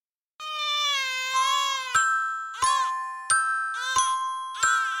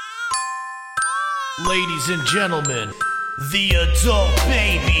Ladies and gentlemen, the Adult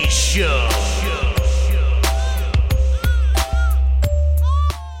Baby Show.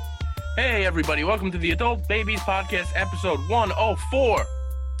 Hey everybody, welcome to the Adult Babies Podcast, episode 104.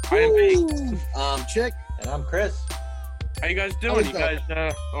 I am Big. Chick. And I'm Chris. How you guys doing? You guys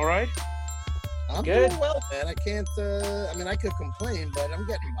all right? I'm Good. doing well, man. I can't, I could complain, but I'm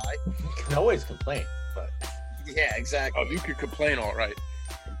getting by. You can always complain, but... Yeah, exactly. Oh, you could complain all right.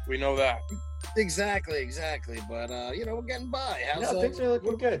 We know that. Exactly. But, we're getting by. Things are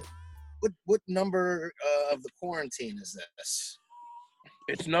looking good. What number of the quarantine is this?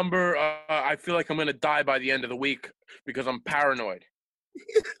 It's number, I feel like I'm going to die by the end of the week because I'm paranoid.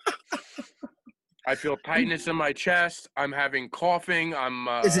 I feel tightness in my chest. I'm having coughing.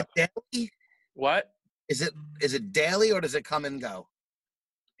 Is it daily? What? Is it daily or does it come and go?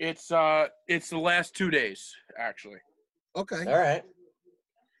 It's the last 2 days, actually. Okay. All right.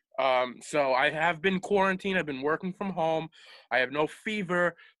 So I have been quarantined. I've been working from home. I have no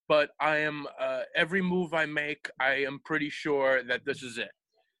fever, but I am, every move I make, I am pretty sure that this is it.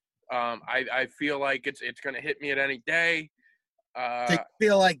 I feel like it's going to hit me at any day. Do you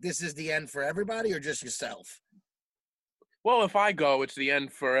feel like this is the end for everybody or just yourself? Well, if I go, it's the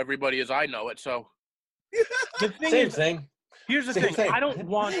end for everybody as I know it. So the thing Same is, thing. here's the Same thing. thing. I don't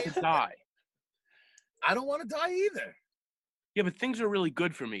want to die. I don't want to die either. Yeah, but things are really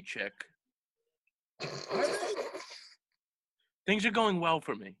good for me, chick. Are they? Things are going well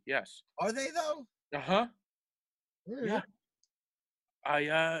for me. Yes. Are they though? Uh-huh. Yeah.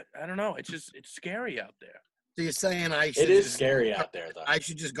 I don't know. It's scary out there. So you're saying I should? It is scary out there, though. I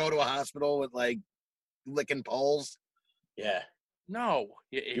should just go to a hospital with like licking poles. Yeah. No.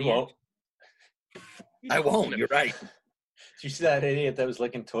 You won't. I won't. You're right. Did you see that idiot that was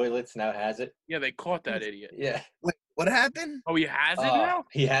licking toilets now has it? Yeah, they caught that idiot. Yeah. Wait, what happened? Oh, he has it now?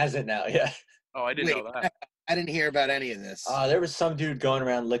 He has it now, yeah. Oh, I didn't know that. I didn't hear about any of this. There was some dude going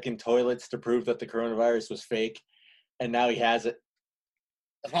around licking toilets to prove that the coronavirus was fake, and now he has it.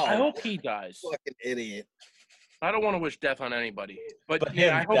 I hope he dies. Fucking idiot. I don't want to wish death on anybody, but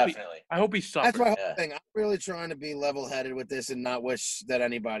him, I hope he suffers. That's my whole thing. I'm really trying to be level-headed with this and not wish that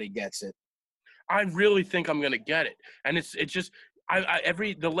anybody gets it. I really think I'm gonna get it, and it's just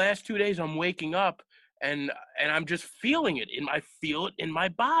the last 2 days I'm waking up and I'm just feeling it I feel it in my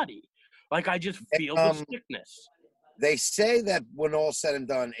body, like I just feel the sickness. They say that when all said and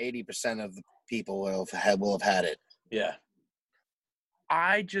done, 80% of the people will have had it. Yeah.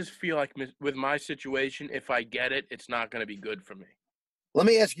 I just feel like with my situation, if I get it, it's not going to be good for me. Let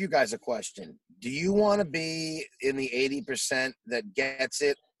me ask you guys a question. Do you want to be in the 80% that gets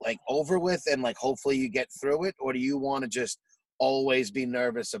it, like, over with and, like, hopefully you get through it? Or do you want to just always be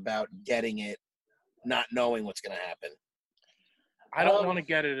nervous about getting it, not knowing what's going to happen? I don't want to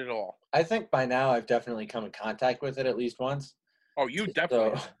get it at all. I think by now I've definitely come in contact with it at least once. Oh, you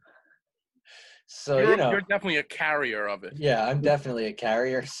definitely. So you're you're definitely a carrier of it. Yeah, I'm definitely a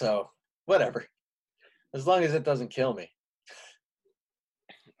carrier, so whatever. As long as it doesn't kill me.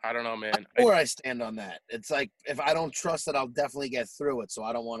 I don't know, man. Where I stand on that. It's like, if I don't trust it, I'll definitely get through it. So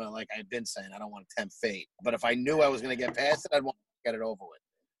I don't want to, like I've been saying, I don't want to tempt fate. But if I knew I was going to get past it, I'd want to get it over with.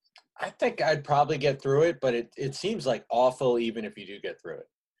 I think I'd probably get through it, but it seems like awful even if you do get through it.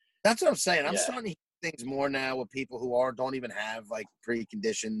 That's what I'm saying. I'm starting to hear things more now with people who don't even have like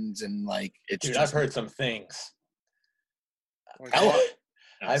preconditions and like it's Dude, just, I've heard some things.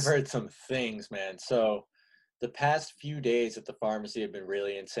 I've heard some things, man. So the past few days at the pharmacy have been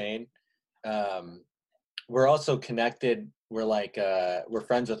really insane. We're also connected. We're like we're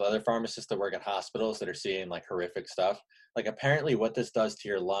friends with other pharmacists that work at hospitals that are seeing like horrific stuff. Like apparently what this does to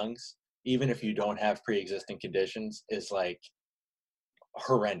your lungs, even if you don't have pre-existing conditions, is like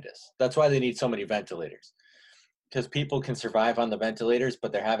horrendous. That's why they need so many ventilators, because people can survive on the ventilators,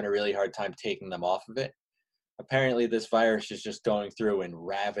 but they're having a really hard time taking them off of it. Apparently this virus is just going through and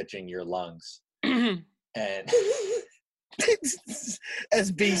ravaging your lungs. And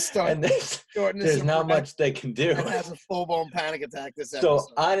as B starts, there's not much they can do. And has a full-blown panic attack this episode. So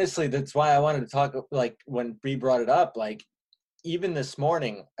honestly, that's why I wanted to talk, like when Bree brought it up, like even this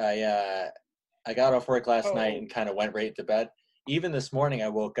morning, I got off work last night and kind of went right to bed. Even this morning, I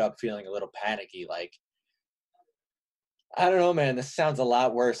woke up feeling a little panicky. Like, I don't know, man, this sounds a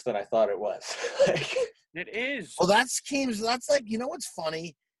lot worse than I thought it was. Like, it is. Well, that's like, you know what's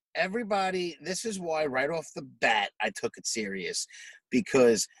funny? Everybody, this is why right off the bat I took it serious,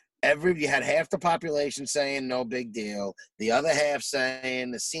 because you had half the population saying no big deal, the other half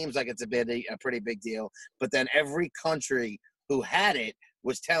saying it seems like it's a pretty big deal, but then every country who had it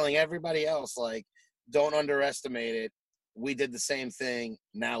was telling everybody else, like, don't underestimate it. We did the same thing.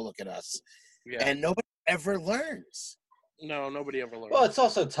 Now look at us. Yeah. and nobody ever learns. No, nobody ever learns. Well, it's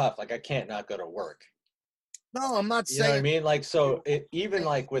also tough. Like I can't not go to work. No, I'm not You know what I saying. mean? Like so, even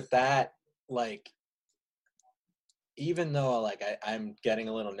like with that, like even though like I'm getting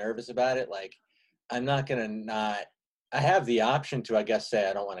a little nervous about it, like I'm not gonna not. I have the option to, I guess, say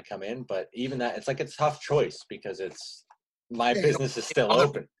I don't want to come in, but even that, it's like a tough choice because it's my Yeah, you don't business is still other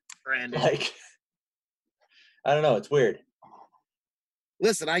open. Brandon. Like I don't know, it's weird.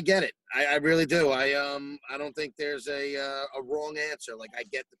 Listen, I get it. I really do. I don't think there's a wrong answer. Like I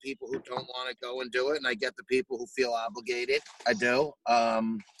get the people who don't want to go and do it, and I get the people who feel obligated. I do. I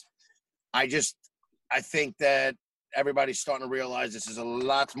think that everybody's starting to realize this is a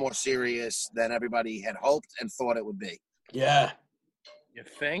lot more serious than everybody had hoped and thought it would be. Yeah. You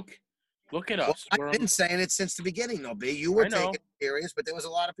think? Look at Well, us. I've been saying it since the beginning, though. B, you were I know. taking it serious, but there was a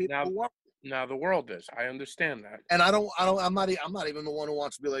lot of people Now- who weren't. Now the world is. I understand that. And I'm not even the one who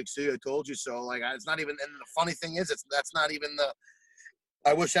wants to be like, see, I told you so. Like, it's not even. And the funny thing is, that's not even the.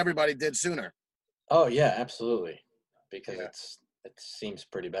 I wish everybody did sooner. Oh yeah, absolutely. Because Yeah. it seems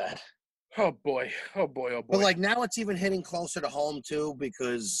pretty bad. Oh boy. Oh boy. Oh boy. But like now, it's even hitting closer to home too,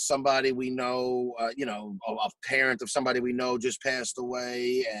 because somebody we know, a parent of somebody we know just passed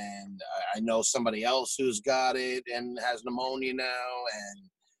away, and I know somebody else who's got it and has pneumonia now, and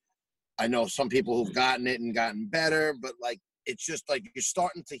I know some people who've gotten it and gotten better. But like, it's just like you're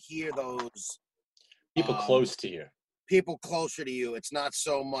starting to hear those People close to you. people closer to you. It's not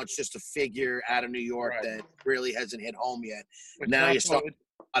so much just a figure out of New York Right. that really hasn't hit home yet. It's now not you're so- starting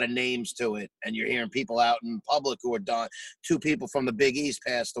a lot of names to it, and you're hearing people out in public who are done. 2 people from the Big East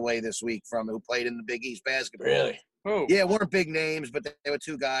passed away this week who played in the Big East basketball. Really? Who? Yeah, weren't big names, but they were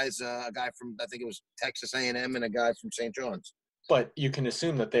 2 guys. A guy from, I think it was Texas A&M, and a guy from St. John's. But you can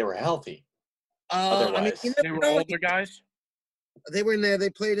assume that they were healthy. I mean, Otherwise- you They never were know. older guys. They were in there.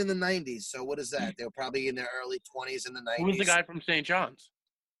 They played in the 90s. So what is that? They were probably in their early 20s in the 90s. Who was the guy from St. John's?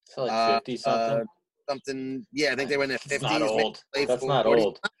 So like 50 something. Something. Yeah, I think they were in their 50s. It's not maybe old. late That's not 40s.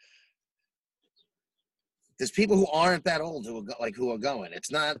 old. There's people who aren't that old who are going.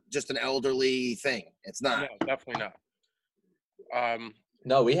 It's not just an elderly thing. It's not. No, definitely not.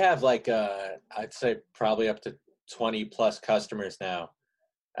 No, we have like I'd say probably up to 20 plus customers now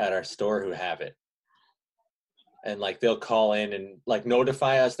at our store who have it. And like they'll call in and like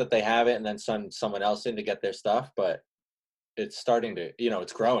notify us that they have it and then send someone else in to get their stuff, but it's starting to,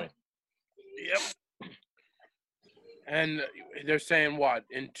 it's growing. Yep. And they're saying what?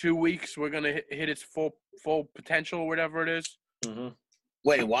 In 2 weeks we're gonna hit its full potential, or whatever it is. Mm-hmm.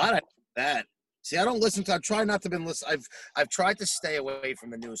 Wait, what? That. See, I don't listen to. I try not to be listen. I've tried to stay away from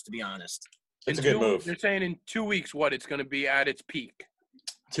the news, to be honest. It's a In good two- move. They're saying in 2 weeks, what it's gonna be at its peak.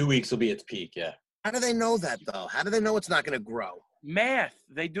 2 weeks will be its peak. Yeah. How do they know that though? How do they know it's not going to grow? Math.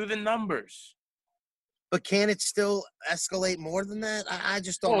 They do the numbers. But can it still escalate more than that? I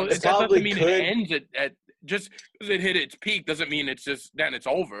just don't. Well, understand. that probably doesn't mean could. it ends at just because it hit its peak doesn't mean it's just then it's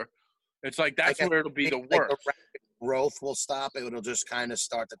over. It's like that's Like, where it'll be the Like, worst. rapid growth will stop. It'll just kind of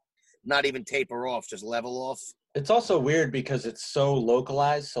start to not even taper off, just level off. It's also weird because it's so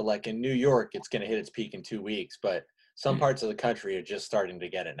localized. So like in New York, it's going to hit its peak in 2 weeks, but some parts of the country are just starting to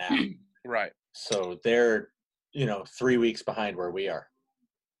get it now. Right. So they're, 3 weeks behind where we are.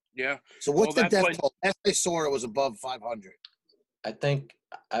 Yeah. So what's Well, the that's death why- toll? Last I saw it was above 500. I think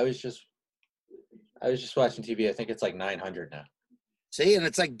I was just watching TV. I think it's like 900 now. See, and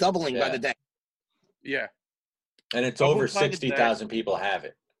it's like doubling by Yeah. the day. Yeah. And it's Double over by the day. 60,000 people have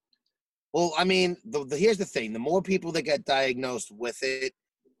it. Well, I mean, here's the thing: the more people that get diagnosed with it,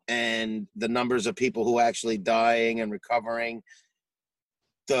 and the numbers of people who are actually dying and recovering,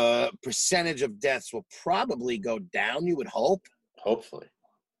 the percentage of deaths will probably go down. You would hope. Hopefully.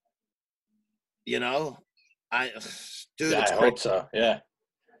 Dude, Yeah, it's I crazy. hope so. Yeah.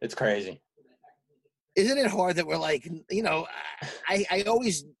 It's crazy. Isn't it hard that we're like, I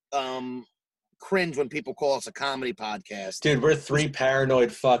always cringe when people call us a comedy podcast. Dude, we're 3 paranoid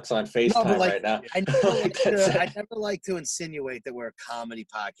fucks on FaceTime like, right now. I That's it. never like to insinuate that we're a comedy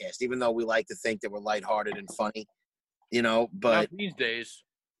podcast, even though we like to think that we're lighthearted and funny, but Not these days.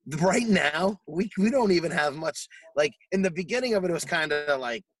 right now we don't even have much. Like in the beginning of it was kind of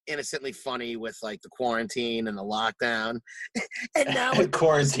like innocently funny with like the quarantine and the lockdown. And now it's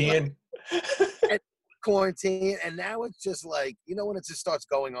Quarantine. quarantine, and now it's just like, when it just starts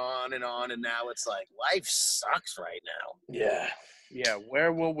going on, and now it's like life sucks right now. Yeah. Yeah.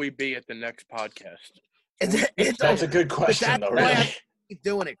 Where will we be at the next podcast? That's a good question, that's though, why really. keep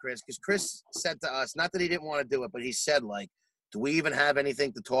doing it, Chris, because Chris said to us, not that he didn't want to do it, but he said, like, do we even have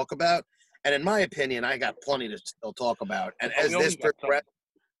anything to talk about? And in my opinion, I got plenty to still talk about. And as We always this got something. progresses,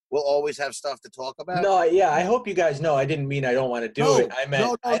 we'll always have stuff to talk about. No, yeah, I hope you guys know I didn't mean I don't want to do it. I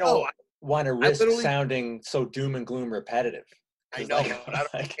meant I don't want to risk sounding so doom and gloom repetitive. I know, but I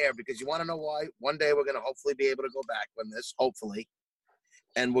don't care because you want to know why? One day we're going to hopefully be able to go back on this, hopefully,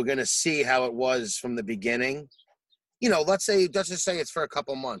 and we're going to see how it was from the beginning. You know, let's just say it's for a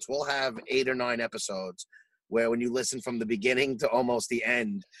couple months. We'll have 8 or 9 episodes where when you listen from the beginning to almost the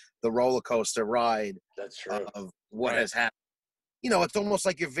end, the roller coaster ride of what has happened. You know, it's almost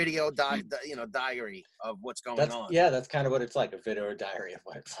like your video diary of what's going on. Yeah, that's kind of what it's like, a video diary of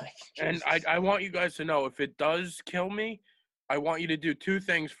what it's like. And I want you guys to know, if it does kill me, I want you to do 2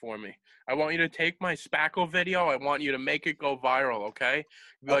 things for me. I want you to take my spackle video. I want you to make it go viral, okay?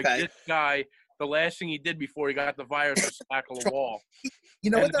 Like, this guy, the last thing he did before he got the virus was spackle a wall.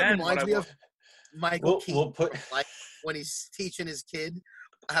 You know what that reminds me of? Michael Keaton, like when he's teaching his kid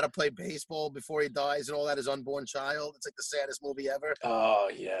how to play baseball before he dies and all that, his unborn child. It's like the saddest movie ever.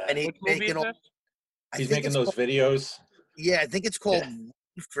 Oh, yeah. And he's making those videos. Yeah, I think it's called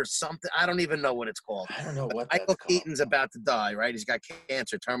for something. I don't even know what it's called. I don't know what Michael Keaton's about to die, right? He's got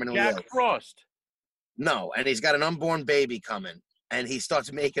cancer, terminally ill. Jack Frost. No, and he's got an unborn baby coming. And he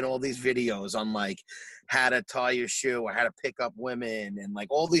starts making all these videos on, like, how to tie your shoe or how to pick up women and, like,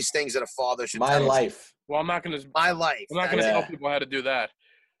 all these things that a father should My life. Well, I'm not going to – My life. I'm not going to tell people how to do that.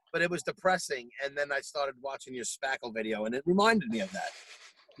 But it was depressing, and then I started watching your spackle video, and it reminded me of that.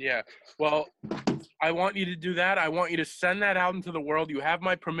 Yeah. Well, I want you to do that. I want you to send that out into the world. You have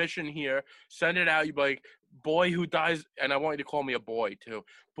my permission here. Send it out. You be like, boy who dies – and I want you to call me a boy, too.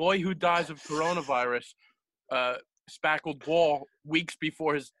 Boy who dies of coronavirus spackled ball weeks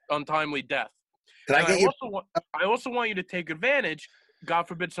before his untimely death. I also want you to take advantage, God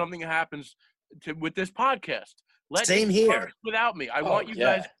forbid something happens with this podcast. Same here. Without me. I want you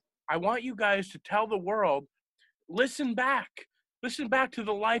guys to tell the world, listen back to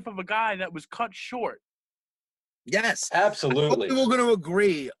the life of a guy that was cut short. Yes. Absolutely. We're going to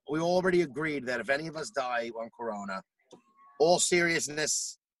agree. We already agreed that if any of us die on corona, all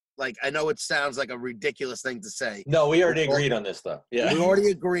seriousness, like, I know it sounds like a ridiculous thing to say. No, we already agreed on this, though. Yeah. We already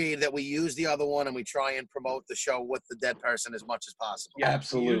agreed that we use the other one and we try and promote the show with the dead person as much as possible. Yeah,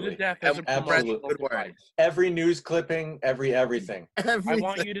 absolutely. Use the death as a good word. Every news clipping, everything. I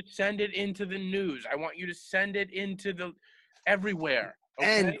want you to send it into the news. I want you to send it into the everywhere.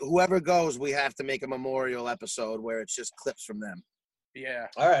 Okay? And whoever goes, we have to make a memorial episode where it's just clips from them. Yeah.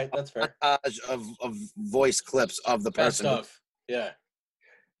 All right, that's fair. Of voice clips of the person. Best of. Yeah.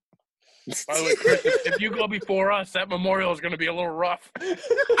 By the way, Chris, if you go before us, that memorial is going to be a little rough.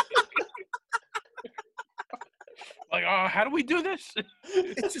 Like, how do we do this?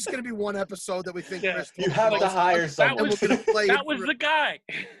 It's just going to be one episode that we think Chris. You have to hire someone. That was the guy.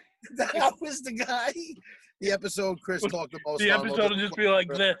 That was the guy. The episode Chris talked the most. The episode will just be like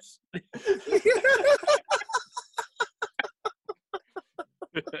this.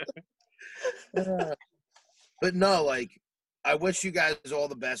 But no, like, I wish you guys all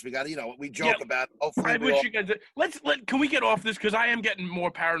the best. We got to, we joke about it. Hopefully, I wish you guys. Can we get off this, because I am getting more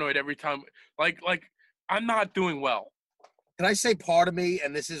paranoid every time. Like I'm not doing well. Can I say, part of me,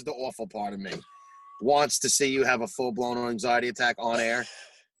 and this is the awful part of me, wants to see you have a full-blown anxiety attack on air,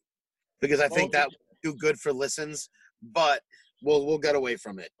 because I think that would do good for listens. But we'll get away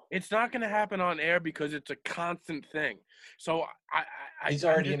from it. It's not going to happen on air because it's a constant thing. So he's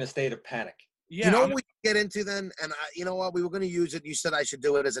already in a state of panic. Yeah, you know what we get into then? And you know what? We were going to use it. You said I should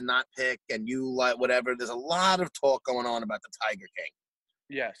do it as a not pick, and you like whatever. There's a lot of talk going on about the Tiger King.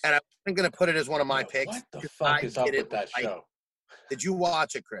 Yes. And I'm going to put it as one of my picks. What the fuck is up with that show? Did you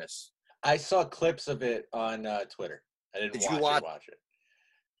watch it, Chris? I saw clips of it on Twitter. I didn't watch it.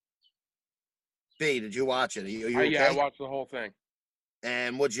 B, did you watch it? Are you okay? Yeah, I watched the whole thing.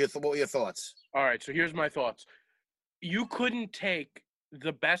 And what were your thoughts? All right, so here's my thoughts. You couldn't take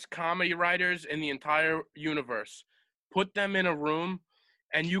the best comedy writers in the entire universe, put them in a room,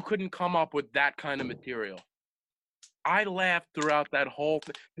 and you couldn't come up with that kind of material. I laughed throughout that whole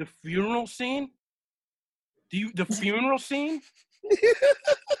thing. The funeral scene? The funeral scene? Do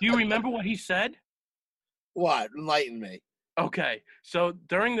you remember what he said? What? Enlighten me. Okay, so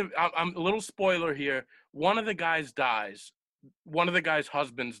I'm a little spoiler here. One of the guys dies. One of the guy's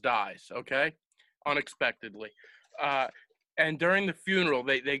husbands dies, okay? Unexpectedly. And during the funeral,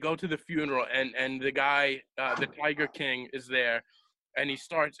 they go to the funeral, and the guy, the Tiger King, is there, and he's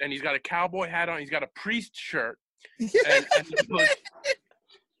got a cowboy hat on, he's got a priest shirt, and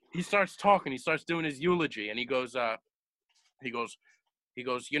he starts talking, he starts doing his eulogy, and he goes, I'd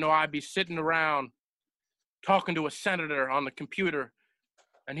be sitting around talking to a senator on the computer,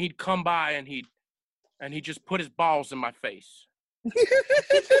 and he'd come by, and he'd just put his balls in my face.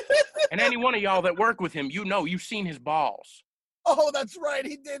 And any one of y'all that work with him, you've seen his balls. Oh, that's right.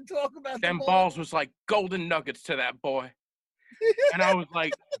 He did talk about Them the balls was like golden nuggets to that boy. And I was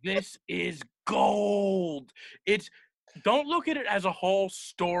like, this is gold. Don't look at it as a whole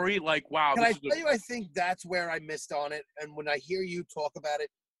story like, wow. Can I tell you, I think that's where I missed on it. And when I hear you talk about it,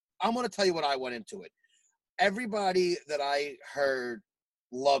 I'm going to tell you what I went into it. Everybody that I heard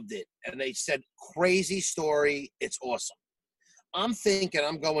loved it. And they said, crazy story. It's awesome. I'm thinking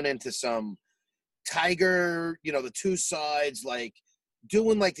I'm going into some Tiger, the two sides, like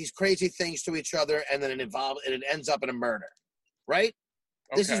doing like these crazy things to each other. And then it ends up in a murder. Right?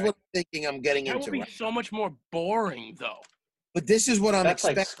 Okay. This is what I'm thinking I'm getting into. That would be so much more boring, though. But this is what I'm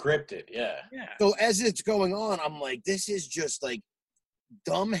expecting. That's like scripted, yeah. So as it's going on, I'm like, this is just like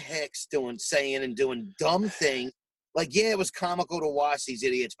dumb hicks saying and doing dumb things. Like, yeah, it was comical to watch these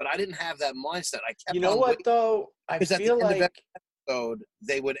idiots, but I didn't have that mindset. I kept. You know what though? I feel like of every episode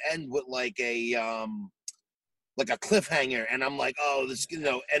they would end with like a cliffhanger, and I'm like, oh, this,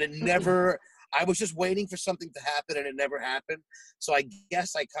 and it never. I was just waiting for something to happen, and it never happened. So I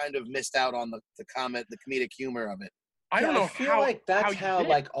guess I kind of missed out on the comedic humor of it. I don't know. I feel like that's how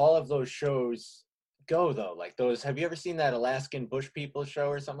like all of those shows go, though. Like those. Have you ever seen that Alaskan Bush People show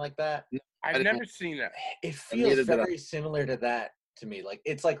or something like that? I've never seen that. It feels very similar to that to me. Like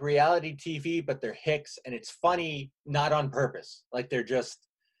it's like reality TV, but they're hicks, and it's funny not on purpose. Like they're just.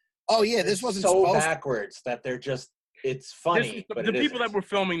 Oh yeah, this wasn't so backwards that they're just. It's funny, but the people that were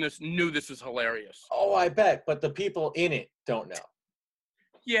filming this knew this was hilarious. Oh, I bet, but the people in it don't know.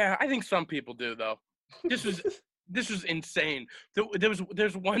 Yeah, I think some people do though. This was insane.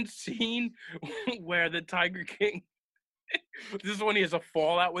 There's one scene where the Tiger King. This is when he has a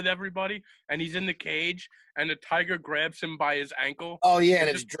fallout with everybody, and he's in the cage, and the tiger grabs him by his ankle. Oh yeah, and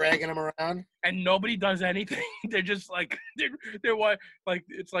it's dragging him around. And nobody does anything. They're just like they're like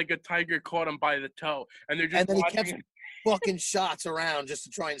it's like a tiger caught him by the toe, and they're just. And then he kept fucking shots around just to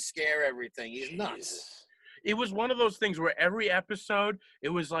try and scare everything. He's nuts. It was one of those things where every episode, it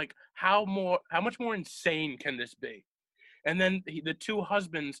was like, how much more insane can this be? And then the two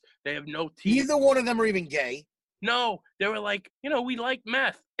husbands, they have no teeth. Neither one of them are even gay. No, they were like, we like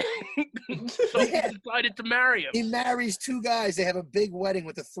meth. So he decided to marry him. He marries two guys. They have a big wedding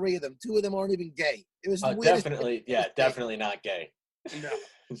with the three of them. Two of them aren't even gay. It was definitely not gay. No.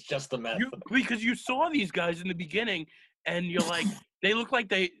 It's just the meth. Because you saw these guys in the beginning, and you're like, they look like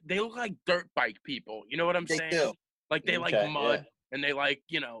dirt bike people. You know what I'm saying? Do. Like they like mud, and they like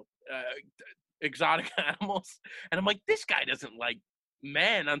exotic animals. And I'm like, this guy doesn't like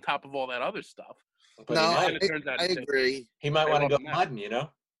man on top of all that other stuff. But no, I agree. He might want to go mudding,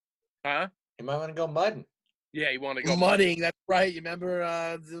 Huh? He might want to go mudding. Yeah, he want to go mudding. That's right. You remember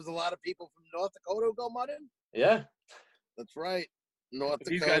there was a lot of people from North Dakota who go mudding? Yeah. That's right. North Dakota.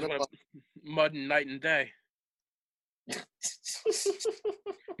 These guys went mudding night and day.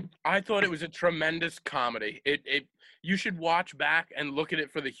 I thought it was a tremendous comedy. You should watch back and look at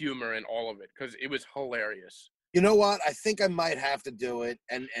it for the humor in all of it, because it was hilarious. You know what? I think I might have to do it.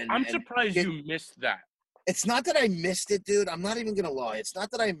 And I'm surprised you missed that. It's not that I missed it, dude. I'm not even going to lie. It's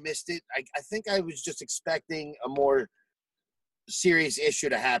not that I missed it. I think I was just expecting a more serious issue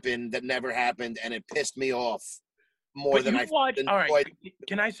to happen that never happened, and it pissed me off more than I watched. All right,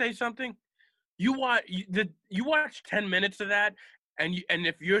 can I say something? You watch 10 minutes of that, and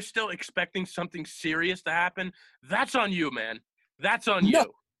if you're still expecting something serious to happen, that's on you, man. That's on you.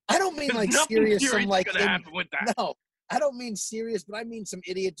 I don't mean like serious. Some like gonna happen with that. No, I don't mean serious, but I mean some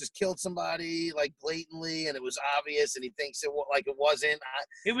idiot just killed somebody like blatantly, and it was obvious, and he thinks it wasn't.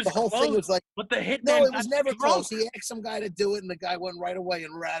 It was the whole close, thing was like, but the hitman. No, it was never close. He asked some guy to do it, and the guy went right away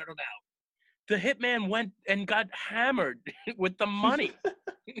and ratted him out. The hitman went and got hammered with the money.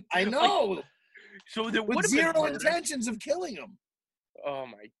 I know. So there with zero intentions of killing him. Oh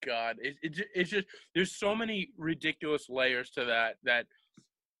my God! It's just there's so many ridiculous layers to that.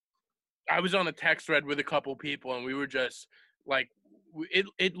 I was on a text thread with a couple people, and we were just like,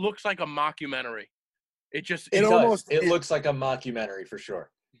 it looks like a mockumentary. It looks like a mockumentary for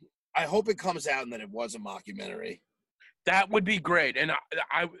sure. I hope it comes out and that it was a mockumentary. That would be great, and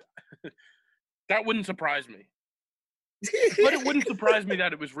I that wouldn't surprise me. But it wouldn't surprise me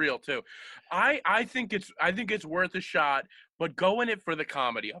that it was real too. I think it's worth a shot, but go in it for the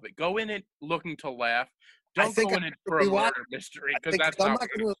comedy of it. Go in it looking to laugh. Don't go in it for a murder mystery, because that's not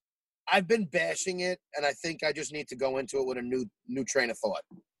good. I've been bashing it, and I think I just need to go into it with a new train of thought.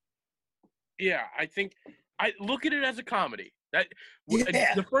 Yeah, I think I look at it as a comedy.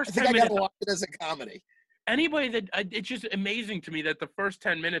 The first 10 minutes. I gotta watch it as a comedy. Anybody it's just amazing to me that the first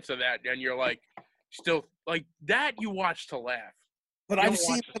 10 minutes of that, and you're like, still like that, you watch to laugh. But You I've don't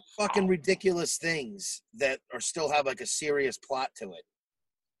seen watch some fucking ridiculous things that are still have like a serious plot to it.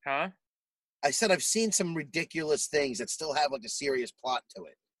 Huh? I said I've seen some ridiculous things that still have like a serious plot to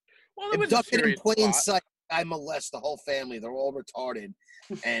it. Well, there was a Abducted in serious plain plot. sight. I molest the whole family. They're all retarded.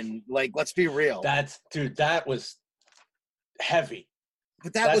 And like, let's be real. That was heavy.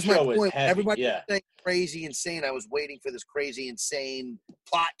 But that that was my show was point. heavy, Everybody yeah. was saying crazy, insane. I was waiting for this crazy, insane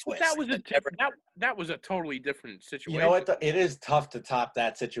plot But twist. that was a totally different situation. You know what? It is tough to top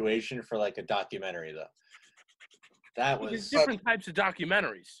that situation for like a documentary, though. That There's was. different types of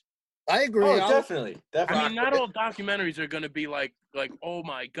documentaries. I agree. Oh, definitely. I mean, not all documentaries are going to be like, oh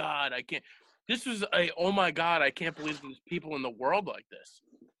my God, I can't. This was oh my God, I can't believe there's people in the world like this.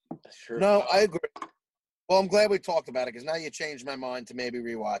 Sure. No, I agree. Well, I'm glad we talked about it because now you changed my mind to maybe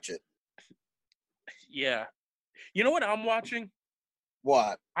rewatch it. Yeah. You know what I'm watching?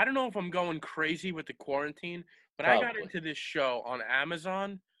 What? I don't know if I'm going crazy with the quarantine, but Probably. I got into this show on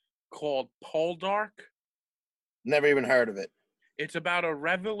Amazon called Poldark. Never even heard of it. It's about a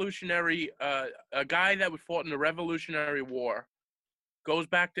revolutionary, a guy that fought in the Revolutionary War, goes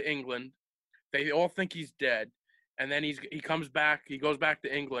back to England. They all think he's dead, and then he comes back. He goes back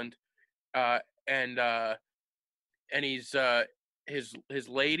to England, and he's his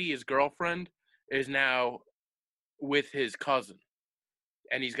lady, his girlfriend, is now with his cousin,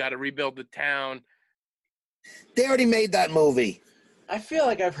 and he's got to rebuild the town. They already made that movie. I feel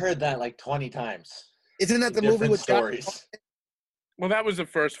like I've heard that like 20 times. Isn't that the movie Different with stories? Well, that was the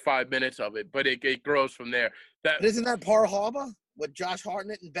first 5 minutes of it, but it grows from there. But isn't that Pearl Harbor with Josh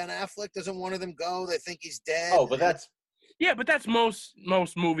Hartnett and Ben Affleck? Doesn't one of them go? They think he's dead. Oh, but that's yeah, but that's most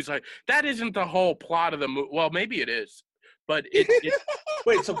movies like that. Isn't the whole plot of the movie? Well, maybe it is, but it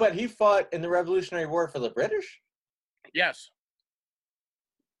wait. So, but he fought in the Revolutionary War for the British? yes.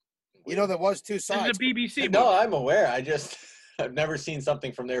 You know, there was two This sides. is a BBC. No, movie. I'm aware. I've never seen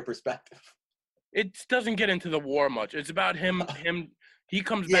something from their perspective. It doesn't get into the war much. It's about him. He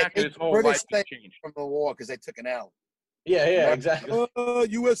comes Yeah, back and his whole British life thing has changed. from the war because they took an L. Yeah, exactly.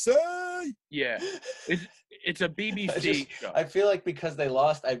 USA. Yeah, it's a BBC show. I feel like because they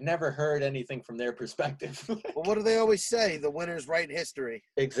lost, I've never heard anything from their perspective. Well, what do they always say? The winners write history.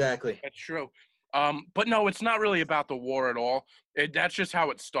 Exactly. That's true. But no, it's not really about the war at all. That's just how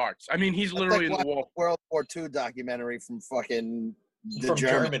it starts. I mean, he's literally in the war. World War II documentary from fucking from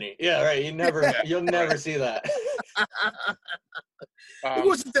Germany. Yeah, right. You'll never see that. It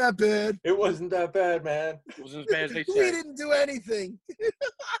wasn't that bad. It wasn't that bad, man. It wasn't as bad as they We said. didn't do anything.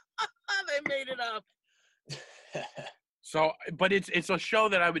 They made it up. So, but it's a show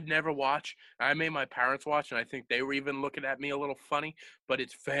that I would never watch. I made my parents watch, and I think they were even looking at me a little funny. But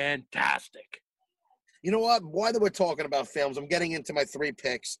it's fantastic. You know what? Why that we're talking about films, I'm getting into my 3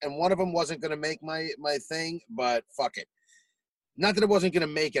 picks, and one of them wasn't going to make my thing, but fuck it. Not that it wasn't going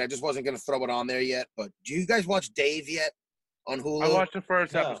to make it. I just wasn't going to throw it on there yet. But do you guys watch Dave yet on Hulu? I watched the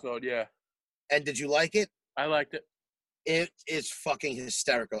first episode, yeah. And did you like it? I liked it. It is fucking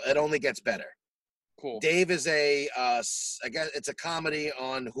hysterical. It only gets better. Cool. Dave is I guess it's a comedy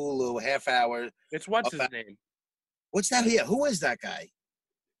on Hulu, half hour. It's what's his name? What's that here? Who is that guy?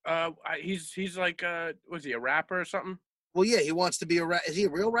 He's like was he a rapper or something? Well, yeah, he wants to be is he a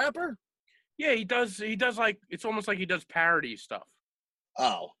real rapper? Yeah, he does like it's almost like he does parody stuff.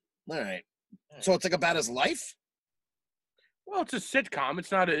 Oh, all right. So it's like about his life? Well, it's a sitcom.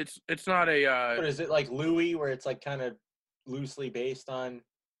 It's not a But is it like Louie, where it's like kind of loosely based on?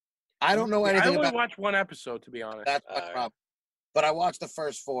 I don't know anything I only about. watched one episode, to be honest. That's my problem. But I watched the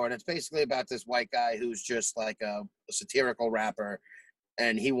first 4, and it's basically about this white guy who's just like a satirical rapper,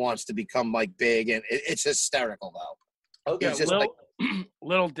 and he wants to become like big, and it's hysterical though. Okay, He's just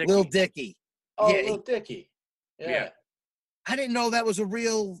Little Dicky. Lil Dicky. Oh, Yeah, Lil Dicky. Yeah. I didn't know that was a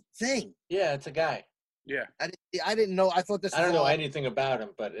real thing. Yeah, it's a guy. Yeah. I didn't know. I thought this. I don't was know all, anything about him,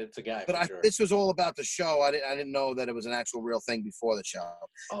 but it's a guy. But sure. this was all about the show. I didn't know that it was an actual real thing before the show.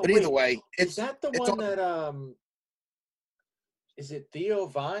 Oh, but either way, is that the one that is it Theo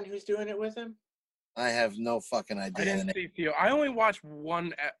Von who's doing it with him? I have no fucking I idea. didn't see Theo. I only watched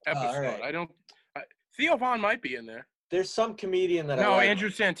one episode. right. I don't. Theo Von might be in there. There's some comedian that No, I like. Andrew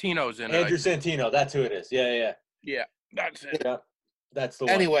Santino's in it. Andrew Santino. That's who it is. Yeah. Yeah, that's it. Yeah. That's the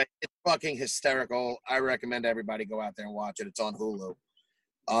one. Anyway, it's fucking hysterical. I recommend everybody go out there and watch it. It's on Hulu.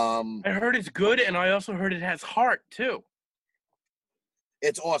 I heard it's good, and I also heard it has heart too.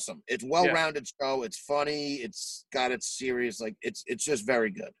 It's awesome. It's well-rounded show. It's funny. It's got its serious. Like it's just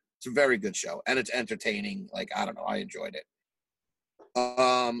very good. It's a very good show, and it's entertaining. Like I don't know, I enjoyed it.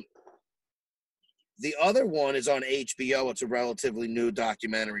 The other one is on HBO. It's a relatively new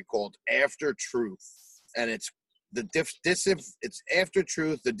documentary called After Truth, and it's It's After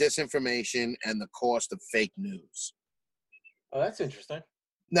Truth, the disinformation, and the cost of fake news. Oh, that's interesting.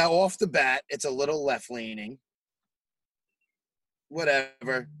 Now, off the bat, it's a little left-leaning.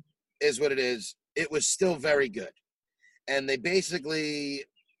 Whatever, is what it is. It was still very good. And they basically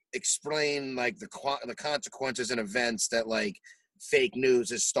explain, like, the consequences and events that, like, fake news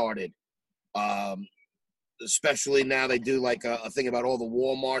has started. Especially now they do, like, a thing about all the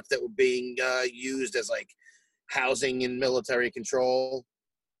Walmarts that were being used as, like, housing and military control.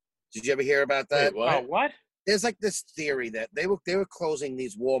 Did you ever hear about that? Wait, what? Oh, what? There's like this theory that they were closing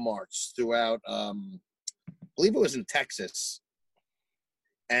these Walmarts throughout. I believe it was in Texas,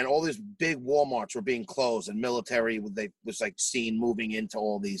 and all these big Walmarts were being closed, and military was like seen moving into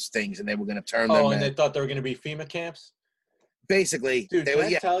all these things, and they were going to turn them. Oh, and they thought they were going to be FEMA camps. Basically, Dude, they can were.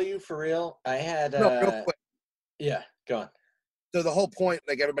 I tell you for real? I had. No, real quick. Yeah, go on. So the whole point,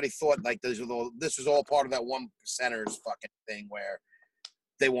 like everybody thought, like this was all part of that 1%ers fucking thing where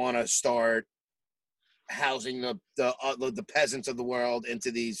they want to start housing the peasants of the world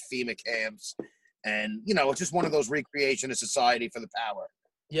into these FEMA camps, and it's just one of those recreation of society for the power.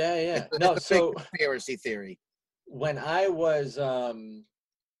 Yeah. It's a big conspiracy theory. When I was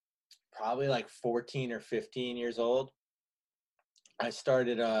probably like 14 or 15 years old, I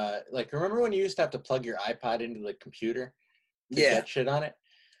started like, remember when you used to have to plug your iPod into the computer to get shit on it?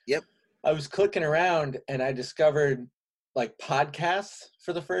 Yep. I was clicking around and I discovered like podcasts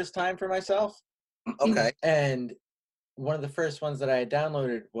for the first time for myself. Okay. And one of the first ones that I had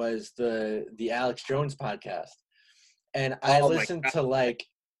downloaded was the Alex Jones podcast. And I listened to like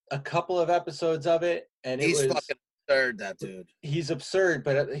a couple of episodes of it, and he's was fucking absurd, that dude. He's absurd,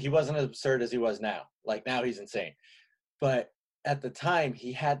 but he wasn't as absurd as he was now. Like now he's insane. But at the time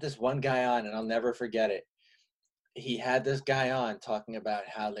he had this one guy on, and I'll never forget it. He had this guy on talking about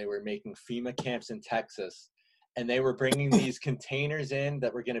how they were making FEMA camps in Texas, and they were bringing these containers in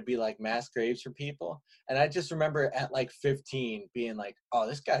that were going to be like mass graves for people. And I just remember at like 15 being like, oh,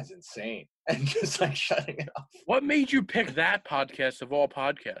 this guy's insane. And just like shutting it off. What made you pick that podcast of all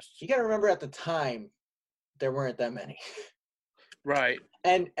podcasts? You got to remember at the time, there weren't that many. Right.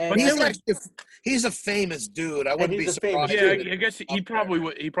 And he's a famous dude. I wouldn't be surprised. Yeah, I guess he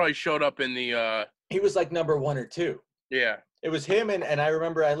probably showed up in the he was like number 1 or 2. Yeah. It was him, and I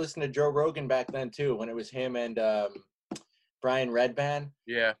remember I listened to Joe Rogan back then too, when it was him and Brian Redban.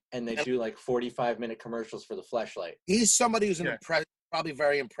 Yeah. And they do like 45-minute commercials for the Fleshlight. He's somebody who's probably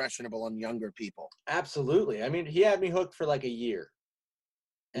very impressionable on younger people. Absolutely. I mean, he had me hooked for like a year.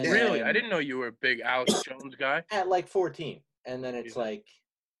 And really? I didn't know you were a big Alex Jones guy. At like 14. And then it's like,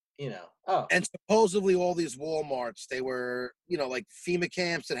 oh. And supposedly all these Walmarts, they were, like FEMA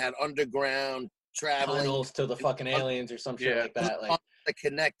camps that had underground traveling tunnels to the fucking aliens or some shit like that. Like to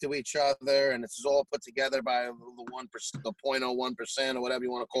connect to each other, and this is all put together by the 1%, the 0.01% or whatever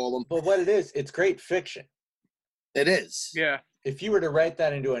you want to call them. But what it is, it's great fiction. It is. Yeah. If you were to write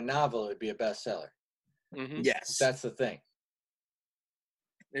that into a novel, it'd be a bestseller. Mm-hmm. Yes. That's the thing.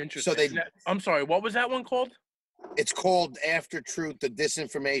 Interesting. So I'm sorry, what was that one called? It's called After Truth, the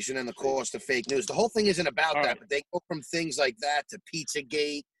Disinformation and the Cost of Fake News. The whole thing isn't about that, but they go from things like that to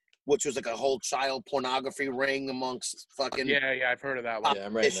Pizzagate, which was like a whole child pornography ring amongst fucking... Yeah, I've heard of that one. Yeah,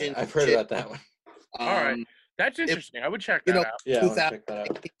 I'm right. I've heard about that one. All right. That's interesting. I would check that out. Yeah,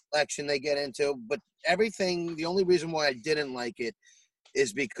 2018 election they get into. But everything, the only reason why I didn't like it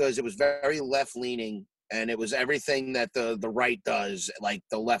is because it was very left-leaning, and it was everything that the right does. Like,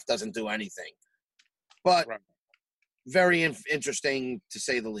 the left doesn't do anything. But... Right. Very interesting, to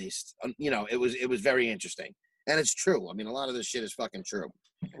say the least. It was very interesting, and it's true. I mean, a lot of this shit is fucking true.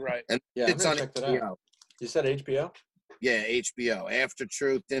 Right. And it's on HBO. You said HBO? Yeah, HBO. After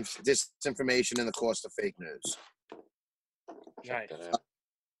Truth, Disinformation, and the Cost of Fake News. Nice.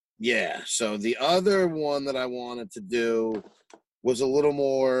 Yeah. So the other one that I wanted to do was a little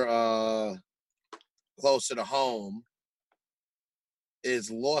more closer to home.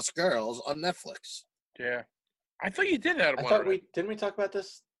 Is Lost Girls on Netflix? Yeah. I thought you did that. Didn't we talk about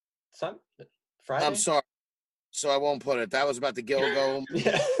this Friday? I'm sorry. So I won't put it. That was about the Gilgo.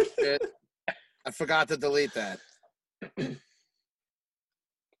 Yeah. I forgot to delete that.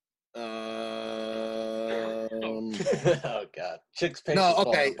 Oh God. Chicks Face. No,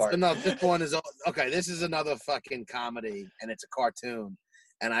 okay. So no, this one is okay. This is another fucking comedy, and it's a cartoon,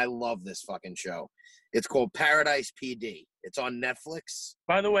 and I love this fucking show. It's called Paradise PD. It's on Netflix.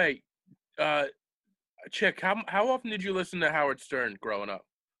 By the way, Chick, how often did you listen to Howard Stern growing up?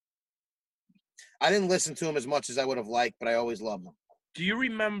 I didn't listen to him as much as I would have liked, but I always loved him. Do you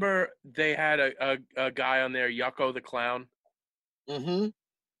remember they had a guy on there, Yucko the Clown? Mm-hmm.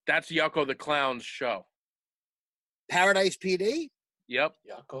 That's Yucko the Clown's show. Paradise PD? Yep.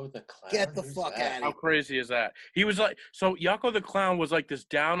 Yucko the Clown. Get the Who's fuck that? outta How crazy is that? He was like, so Yucko the Clown was like this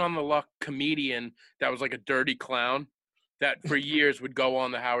down on the luck comedian that was like a dirty clown that for years would go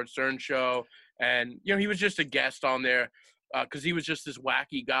on the Howard Stern show. And, he was just a guest on there because he was just this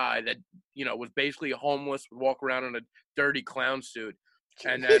wacky guy that, was basically homeless, would walk around in a dirty clown suit.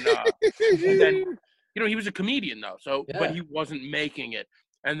 And then, he was a comedian though. So, but Yeah. he wasn't making it.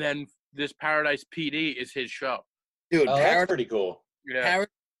 And then this Paradise PD is his show. Dude, Oh, that's pretty cool. Yeah. Paradise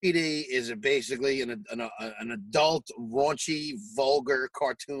PD is basically an adult, raunchy, vulgar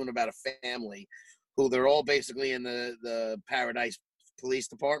cartoon about a family who they're all basically in the Paradise Police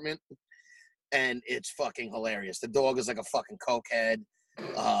Department, and it's fucking hilarious. The dog is like a fucking cokehead,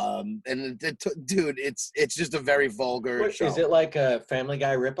 and dude, it's just a very vulgar show. Is it like a Family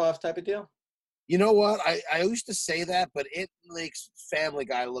Guy ripoff type of deal? You know what? I used to say that, but it makes Family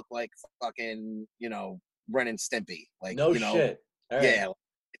Guy look like fucking, Ren and Stimpy. Like, No shit. All right. yeah,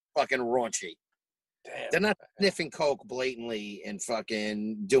 fucking raunchy. Damn. They're not sniffing coke blatantly and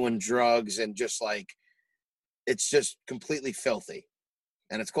fucking doing drugs and just like, it's just completely filthy.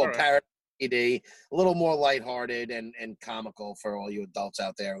 And it's called All right. Paradise PD. A little more lighthearted and comical for all you adults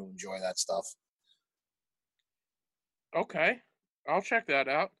out there who enjoy that stuff. Okay. I'll check that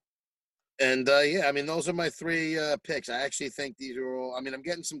out. And yeah, I mean, those are my three picks. I actually think these are all, I mean, I'm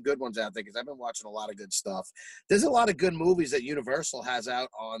getting some good ones out there because I've been watching a lot of good stuff. There's a lot of good movies that Universal has out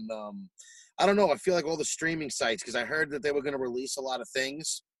on, I don't know, I feel like all the streaming sites, because I heard that they were going to release a lot of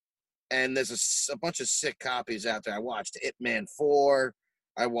things. And there's a bunch of sick copies out there. I watched Ip Man 4.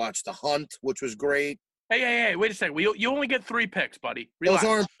 I watched The Hunt, which was great. Hey, wait a second. You only get 3 picks, buddy. Relax. Those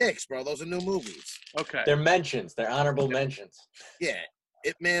aren't picks, bro. Those are new movies. Okay. They're mentions. They're honorable mentions. Yeah.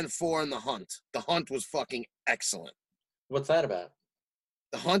 Ip Man 4 and The Hunt. The Hunt was fucking excellent. What's that about?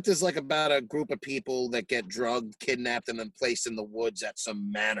 The Hunt is like about a group of people that get drugged, kidnapped, and then placed in the woods at some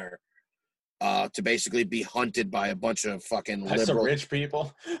manor to basically be hunted by a bunch of fucking By some liberal rich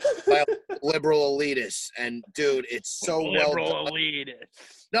people. liberal elitists. And dude, it's so well Liberal done.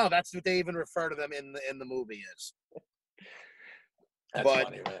 elitists. No, that's what they even refer to them in the movie as. That's But-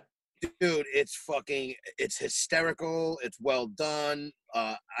 funny, man. Dude, it's hysterical. It's well done.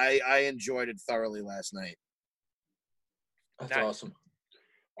 I enjoyed it thoroughly last night. That's Nice.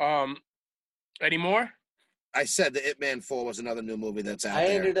 awesome. Any more? I said the Ip Man 4 was another new movie that's out I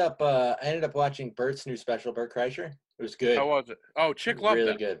there. ended up watching Bert's new special, Bert Kreischer. It was good. How was it? Oh, Chick It was loved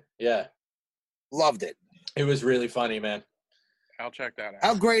really it. good. Yeah. Loved it. It was really funny, man. I'll check that out.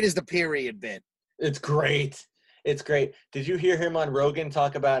 How great is the period bit? It's great. It's great. Did you hear him on Rogan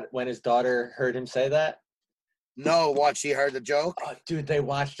talk about when his daughter heard him say that? No, what, she heard the joke? Oh, dude, they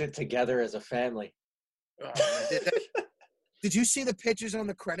watched it together as a family. Oh, Did you see the pictures on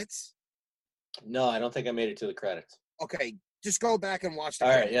the credits? No, I don't think I made it to the credits. Okay, just go back and watch the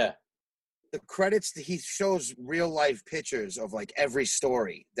All right, credits. yeah. The credits, he shows real life pictures of like every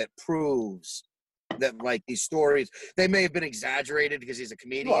story that proves that like these stories, they may have been exaggerated because he's a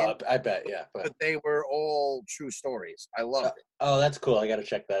comedian, Well, I bet, yeah. but they were all true stories. I loved it. Oh, that's cool. I got to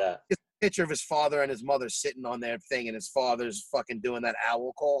check that out. Picture of his father and his mother sitting on their thing, and his father's fucking doing that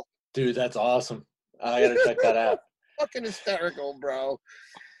owl call. Dude, that's awesome. I got to check that out. Fucking hysterical, bro.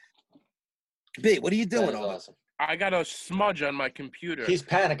 B, what are you That doing is over? awesome. I got a smudge on my computer. He's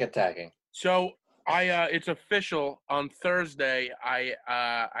panic attacking. So it's official. On Thursday, I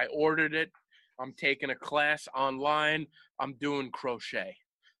ordered it. I'm taking a class online. I'm doing crochet.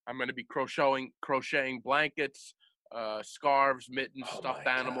 I'm going to be crocheting blankets, scarves, mittens, Oh stuffed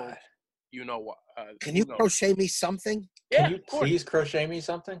my animals. God. You know what? Can you know. crochet me something? Yeah, Can you of course. please crochet me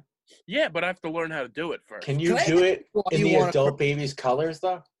something? Yeah, but I have to learn how to do it first. Can you Can I do it Why in you the wanna adult baby's colors,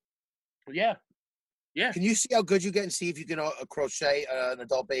 though? Yeah. Can you see how good you get and see if you can crochet an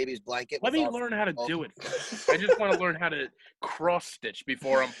adult baby's blanket? Let with me our- learn how to do it first. I just want to learn how to cross stitch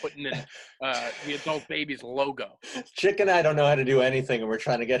before I'm putting in the adult baby's logo. Chick and I don't know how to do anything, and we're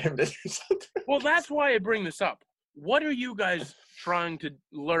trying to get him to do something. Well, that's why I bring this up. What are you guys trying to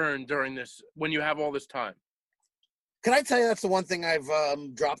learn during this when you have all this time? Can I tell you that's the one thing I've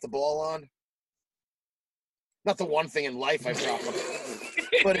dropped the ball on? Not the one thing in life I've dropped the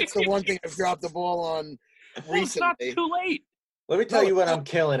ball, but it's the one thing I've dropped the ball on Well, it's not recently. too late. Let me tell No, you what no. I'm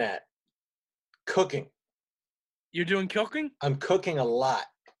killing at. Cooking. You're doing cooking? I'm cooking a lot.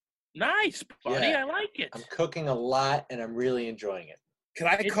 Nice, buddy. Yeah. I like it. I'm cooking a lot, and I'm really enjoying it. Can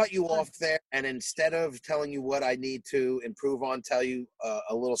I It's cut you fun. off there? And instead of telling you what I need to improve on, tell you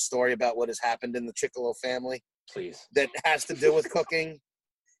a little story about what has happened in the Chicolo family Please. that has to do with cooking.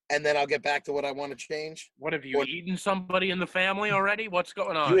 And then I'll get back to what I want to change. What have you What- eaten somebody in the family already? What's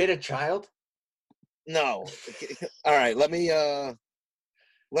going on? You ate a child? No. All right, let me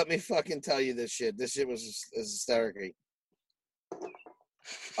fucking tell you this shit. This shit was hysterical.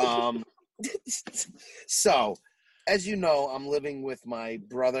 So, as you know, I'm living with my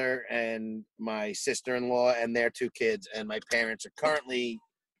brother and my sister-in-law and their 2 kids, and my parents are currently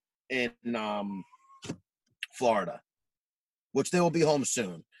in Florida, which they will be home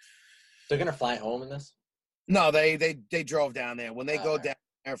soon. They're gonna fly home in this? No, they drove down there. When they go Alright. down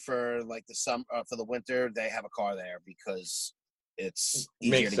there for like the summer, for the winter, they have a car there because it's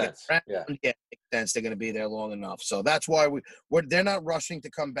easier Makes to sense. get around. Yeah. Yeah, makes sense. They're going to be there long enough, so that's why they're not rushing to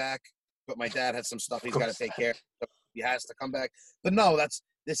come back. But my dad has some stuff he's got to take care of. So he has to come back. But no,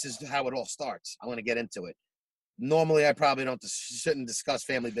 this is how it all starts. I'm going to get into it. Normally, I probably shouldn't discuss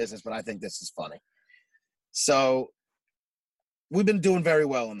family business, but I think this is funny. So we've been doing very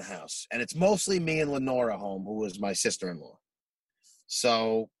well in the house, and it's mostly me and Lenora home, who is my sister-in-law.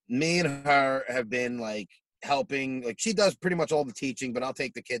 So me and her have been like helping. Like she does pretty much all the teaching, but I'll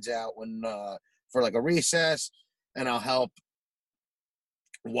take the kids out when for like a recess, and I'll help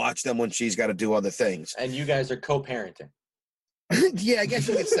watch them when she's got to do other things. And you guys are co-parenting. Yeah, I guess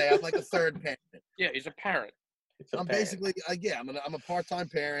you could say I'm like a third parent. Yeah, he's a parent. It's a I'm parent. basically I'm a part-time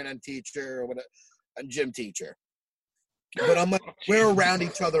parent and teacher or whatever, and gym teacher. But we're around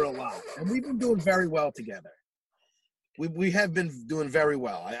each other a lot, and we've been doing very well together. We have been doing very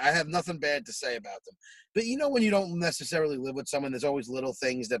well. I have nothing bad to say about them. But you know when you don't necessarily live with someone, there's always little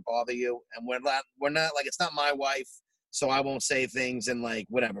things that bother you, and we're not like, it's not my wife, so I won't say things, and like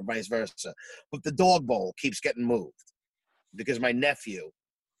whatever, vice versa. But the dog bowl keeps getting moved because my nephew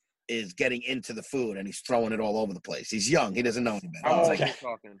is getting into the food and he's throwing it all over the place. He's young. He doesn't know any better. How old okay. are you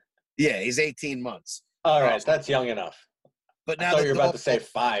talking? Yeah, he's 18 months. All right, that's young enough. But I now thought the you were about dog to say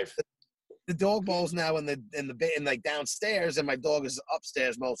 5. the dog bowl's now in like downstairs, and my dog is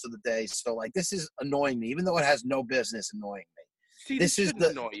upstairs most of the day. So like this is annoying me, even though it has no business annoying me. See, this shouldn't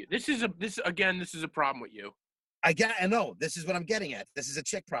annoy you. This is a problem with you. I know this is what I'm getting at. This is a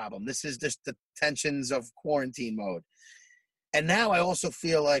chick problem. This is just the tensions of quarantine mode. And now I also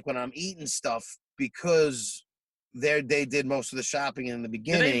feel like when I'm eating stuff, because they did most of the shopping in the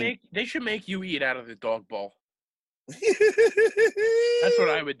beginning. They should make you eat out of the dog bowl. That's what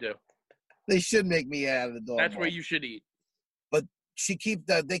I would do. They should make me out of the dog That's bowl. where you should eat. But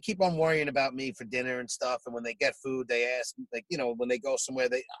they keep on worrying about me for dinner and stuff. And when they get food, they ask, like, when they go somewhere,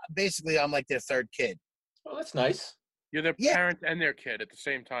 I'm like their third kid. Oh, that's nice. You're their parent and their kid at the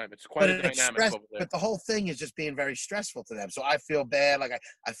same time. It's quite a dynamic over there. But the whole thing is just being very stressful to them. So I feel bad. Like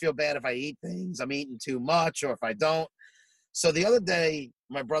I feel bad if I eat things, I'm eating too much, or if I don't. So the other day,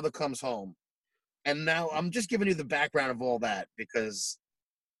 my brother comes home, and now I'm just giving you the background of all that because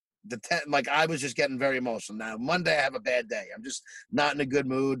I was just getting very emotional. Now Monday I have a bad day. I'm just not in a good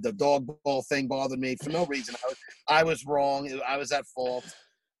mood. The dog bowl thing bothered me for no reason. I was wrong. I was at fault.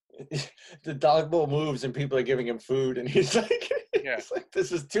 The dog bowl moves and people are giving him food, and he's like,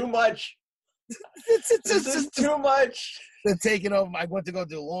 "This is too much. This is too much." They're taking over. I went to go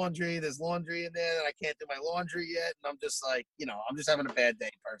do laundry. There's laundry in there, and I can't do my laundry yet. And I'm just like, I'm just having a bad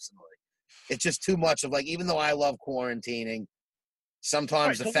day personally. It's just too much of like, even though I love quarantining,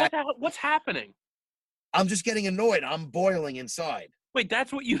 sometimes what's happening? I'm just getting annoyed. I'm boiling inside. Wait,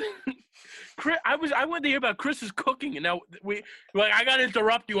 that's what you? Chris, I wanted to hear about Chris's cooking, and now I got to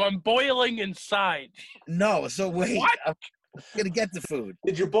interrupt you. I'm boiling inside. No, so wait. What? I'm gonna get the food.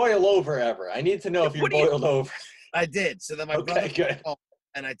 Did you boil over ever? I need to know if you boiled over. I did. So then my brother good. home,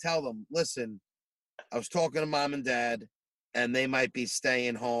 and I tell them, listen, I was talking to mom and dad, and they might be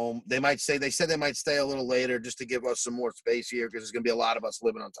staying home. They said they might stay a little later just to give us some more space here because there's gonna be a lot of us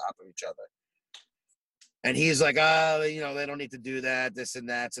living on top of each other. And he's like, they don't need to do that, this and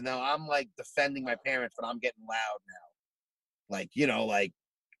that. So now I'm like defending my parents, but I'm getting loud now. Like,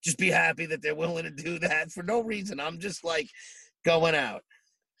 just be happy that they're willing to do that for no reason. I'm just like going out.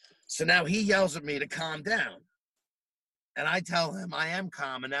 So now he yells at me to calm down. And I tell him I am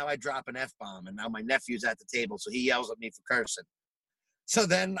calm, and now I drop an F-bomb, and now my nephew's at the table, so he yells at me for cursing. So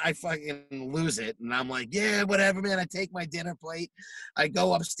then I fucking lose it, and I'm like, yeah, whatever, man. I take my dinner plate, I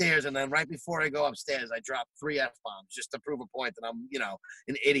go upstairs, and then right before I go upstairs, I drop 3 F-bombs just to prove a point that I'm,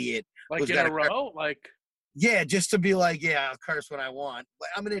 an idiot. Like in a row? Yeah, just to be like, yeah, I'll curse when I want. Like,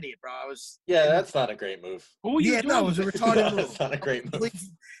 I'm an idiot, bro. That's not a great move. Who are you doing? No, it was a retarded move. That's not a great move.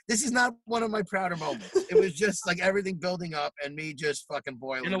 This is not one of my prouder moments. It was just like everything building up and me just fucking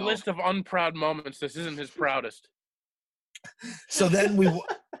boiling In a list of unproud moments, this isn't his proudest. So then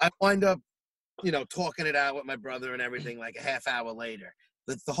I wind up, talking it out with my brother and everything like a half hour later.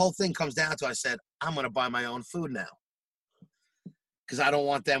 But the whole thing comes down to, I said, I'm going to buy my own food now because I don't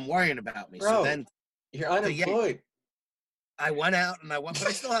want them worrying about me. Bro, so then You're So, yeah, unemployed. I went out and but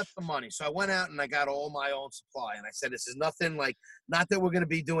I still have some money. So I went out and I got all my own supply. And I said, this is nothing like, not that we're going to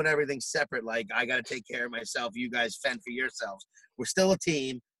be doing everything separate. Like, I got to take care of myself. You guys fend for yourselves. We're still a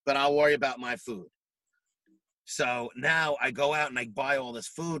team, but I'll worry about my food. So now I go out and I buy all this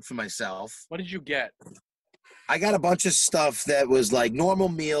food for myself. What did you get? I got a bunch of stuff that was like normal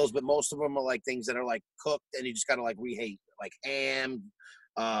meals, but most of them are like things that are like cooked and you just got to like reheat, like ham,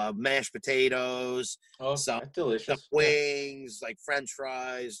 mashed potatoes, Oh, some that's delicious. wings, like French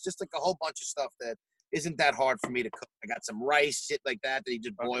fries, just like a whole bunch of stuff that isn't that hard for me to cook. I got some rice, shit like that you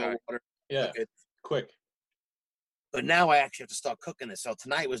just boil Okay. water. Yeah, Cook it. quick. But now I actually have to start cooking this. So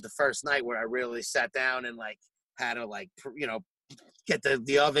tonight was the first night where I really sat down and like had to like get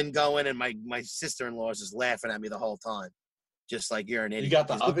the oven going, and my sister-in-law is just laughing at me the whole time, just like you're an idiot. You got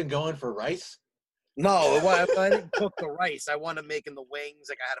the oven going for rice? No, I didn't cook the rice. I wanted making the wings.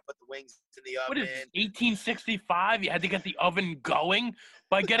 Like I had to put the wings in the What oven. is this, 1865? You had to get the oven going?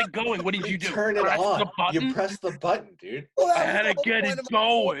 By get it going, what did you do? Turn it Press on. the button? You press the button, dude. Well, that I was had the to whole get point it of my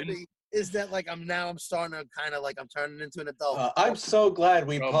going. story, is that like I'm starting to kind of like I'm turning into an adult. I'm so glad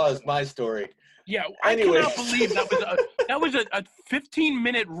we Oh, paused my story. Yeah, I Anyways. cannot believe that was a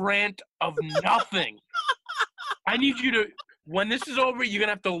 15-minute rant of nothing. I need you to, when this is over, you're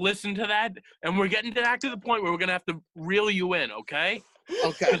gonna have to listen to that, and we're getting back to the point where we're gonna have to reel you in, okay?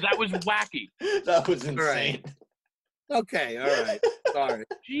 Okay. Because that was wacky. That was All right. insane. Okay. All right. Sorry.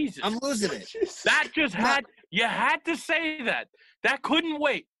 Jesus, I'm losing it. that just you had to say that. That couldn't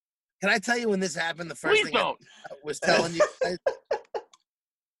wait. Can I tell you when this happened? The first Please thing don't. I was telling you guys.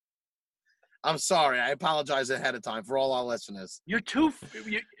 I'm sorry. I apologize ahead of time for all our listeners. You're too.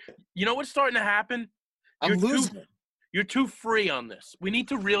 You know what's starting to happen? I'm You're losing it. You're too free on this. We need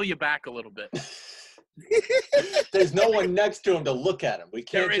to reel you back a little bit. There's no one next to him to look at him. We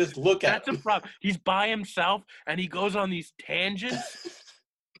can't There is- just look at That's a him. problem. He's by himself, and he goes on these tangents,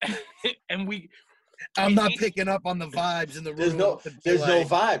 and I'm not picking up on the vibes in the room. There's no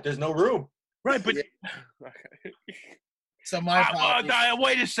vibe. There's no room. right, but Yeah. So my apologies.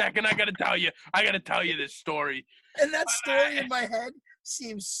 wait a second. I gotta tell you this story. And that story in my head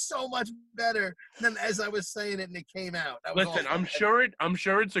seems so much better than as I was saying it and it came out. That was Listen, all- I'm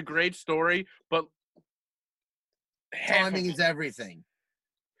sure it's a great story, but timing is everything.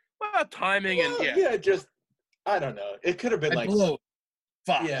 well, timing and Well, yeah. just I don't know. It could have been I like. blew it.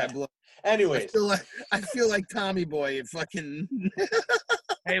 Fuck. Yeah. I blew it. Anyways, I feel like Tommy Boy. It fucking.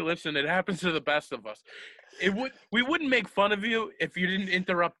 Hey, listen, it happens to the best of us. We wouldn't make fun of you if you didn't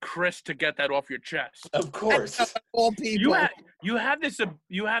interrupt Chris to get that off your chest. of course. All people. You have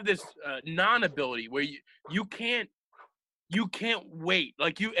this non-ability where you can't wait.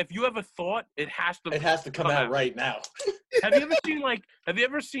 Like if you have a thought, it has to come out right now. Have you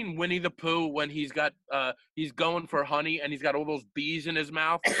ever seen Winnie the Pooh when he's going for honey and he's got all those bees in his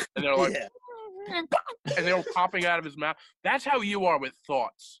mouth and they're like Yeah. and they're popping out of his mouth? That's how you are with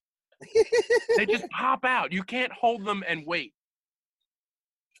thoughts. They just pop out. You can't hold them and wait.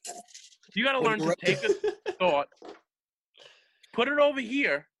 You got to learn to take a thought, put it over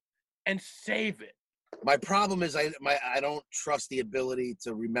here, and save it. My problem is I don't trust the ability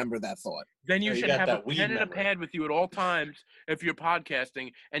to remember that thought. Then you You should got have a that weed pen and a memory. pad with you at all times if you're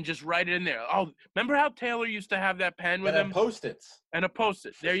podcasting and just write it in there. Oh, remember how Taylor used to have that pen with But him Post-its. and a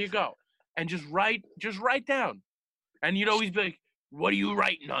Post-it? There you go. And just write down. And you'd always be like, what are you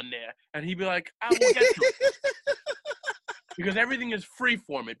writing on there? And he'd be like, I will get to it. Because everything is free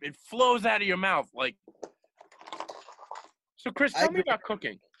form. It flows out of your mouth like. So Chris, tell me agree. about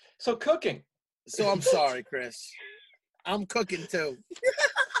cooking. So cooking. So I'm sorry, Chris. I'm cooking too.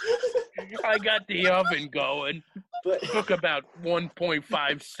 I got the oven going. But Took about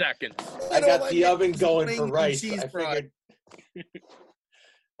 1.5 seconds. I got all the make oven is going wings for and rice. cheese I fry.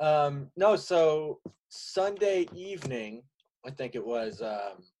 figured. No, so Sunday evening, I think it was,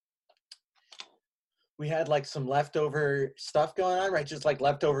 we had like some leftover stuff going on, right? Just like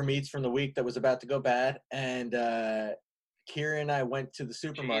leftover meats from the week that was about to go bad. And Kira and I went to the Jeez,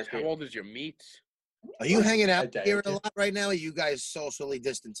 supermarket. how old is your meat? Are you hanging I out doubt here it. a lot right now? Or are you guys socially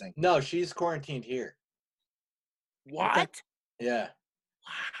distancing? No, she's quarantined here. What? Yeah.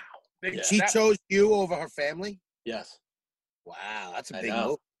 Wow. Yeah. She chose you over her family? Yes. Wow, that's a I big know.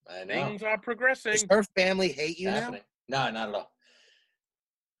 move. I know. Things are progressing. Does her family hate you now? Happening. No, not at all.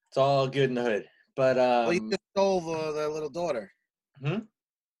 It's all good in the hood. But Well, you just stole their little daughter. Hmm?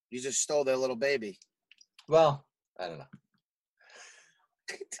 You just stole their little baby. well, I don't know.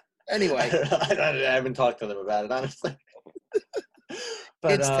 Anyway, I haven't talked to them about it, honestly.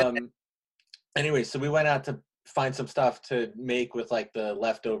 But It's today. anyway, so we went out to find some stuff to make with like the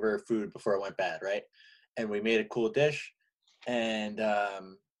leftover food before it went bad, right? And we made a cool dish, and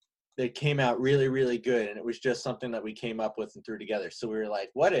it came out really, really good. And it was just something that we came up with and threw together. So we were like,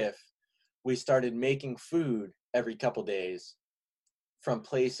 what if we started making food every couple days from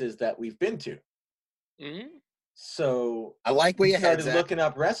places that we've been to? Mm-hmm. So I like where we your head's started at. looking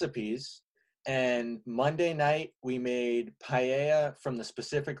up recipes, and Monday night we made paella from the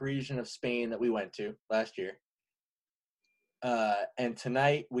specific region of Spain that we went to last year. And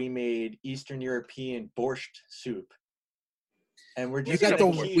tonight we made Eastern European borscht soup. And we're You just got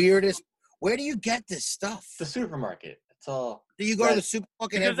gonna the keep weirdest. Where do you get this stuff? the supermarket. It's all Do you go to the Right.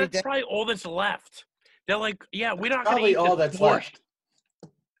 supermarket Because every that's day? probably all that's left. They're like, yeah, we're not gonna probably eat all this that's borscht.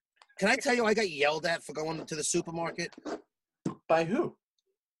 left. Can I tell you, I got yelled at for going to the supermarket By who?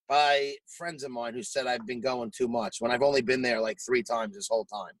 by friends of mine who said I've been going too much when I've only been there like 3 times this whole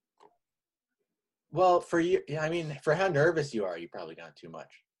time. Well, for you, yeah, I mean, for how nervous you are, you probably gone too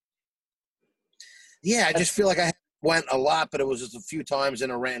much. Yeah, I just feel like I went a lot, but it was just a few times in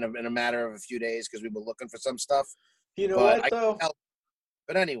a matter of a few days because we were looking for some stuff. You know But what though?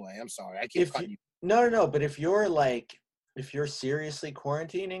 But anyway, I'm sorry. I keep If cutting you, you. no, but if you're seriously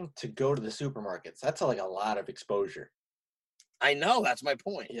quarantining to go to the supermarkets, that's like a lot of exposure. I know, that's my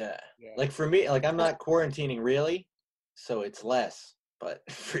point. Yeah. Yeah. Like for me, like I'm not quarantining really, so it's less. But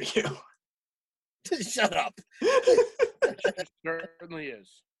for you, Shut up. Certainly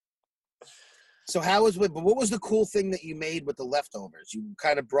is. So but what was the cool thing that you made with the leftovers? You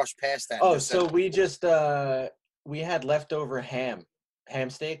kind of brushed past that. oh, and so said, we just we had leftover ham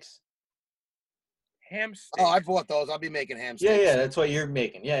steaks. Ham steak. oh, I bought those. I'll be making ham steaks. Yeah, that's what you're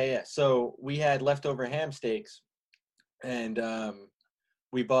making. Yeah. So we had leftover ham steaks, and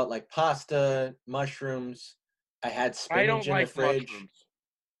we bought like pasta, mushrooms. I had I spinach don't in like the fridge. mushrooms.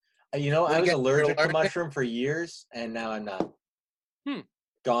 You know, What I do was you get? allergic to You're allergic? mushroom for years, and now I'm not.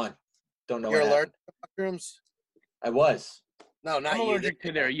 Gone. Don't know You're what allergic happened. to mushrooms? I was. No, not I'm you. allergic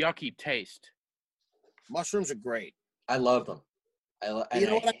to their yucky taste. Mushrooms are great. I love them. You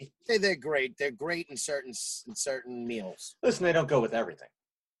know what? I say they're great. They're great in certain meals. Listen, they don't go with everything.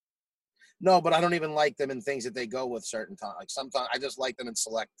 No, but I don't even like them in things that they go with certain times. Like sometimes I just like them in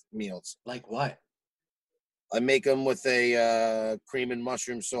select meals. Like what? I make them with a cream and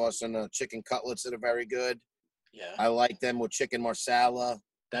mushroom sauce and chicken cutlets that are very good. Yeah, I like them with chicken marsala.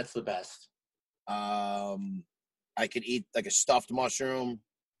 that's the best. I could eat like a stuffed mushroom.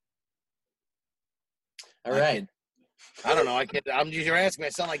 All I right. I don't know. You're asking me. I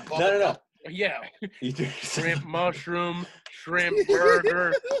sound like Bubba No. Gump. Yeah. You do. Shrimp mushroom, shrimp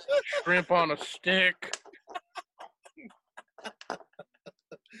burger, shrimp on a stick.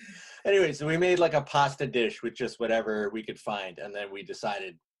 Anyway, so we made like a pasta dish with just whatever we could find, and then we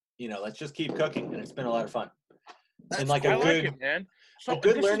decided, let's just keep cooking, and it's been a lot of fun. That's And like cool. I a like good, it, man. So a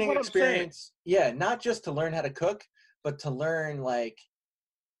good this is learning what I'm saying. experience. Yeah, not just to learn how to cook, but to learn like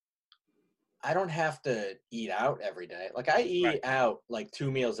I don't have to eat out every day. Like I eat Right. out like 2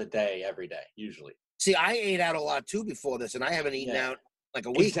 meals a day every day, usually. See, I ate out a lot too before this, and I haven't eaten Yeah. out like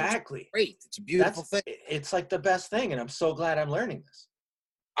a week. It's Exactly. great. It's a beautiful thing. It's like the best thing, and I'm so glad I'm learning this.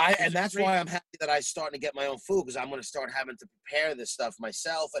 And that's why I'm happy that I'm starting to get my own food, because I'm going to start having to prepare this stuff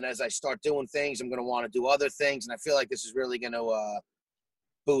myself. And as I start doing things, I'm going to want to do other things. And I feel like this is really going to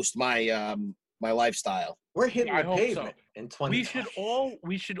boost my my lifestyle. We're hitting I the hope so. pavement in 20.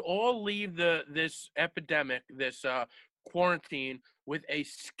 We should all leave this epidemic, this quarantine, with a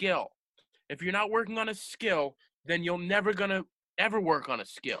skill. If you're not working on a skill, then you're never gonna ever work on a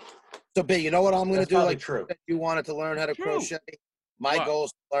skill. So, B, you know what I'm going to That's do? probably Like true. if you wanted to learn how to True. crochet. My What? goal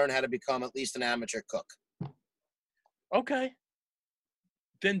is to learn how to become at least an amateur cook. Okay.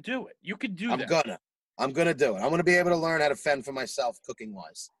 Then do it. You could do I'm that. gonna do it. I'm gonna be able to learn how to fend for myself cooking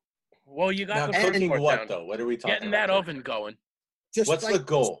wise. Well, you Now, got the cooking first what down. though? What are we talking Getting about? that here? oven going. Just What's like the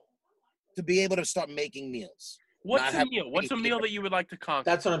goal? to be able to start making meals. What's Not a have meal? What's a to meal eat that you would like to conquer?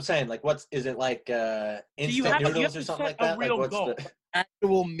 That's what I'm saying. Like, is it like instant you noodles have or to something set like a that? Like, real what's goal. the?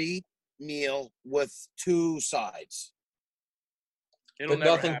 Actual meat meal with 2 sides. It'll But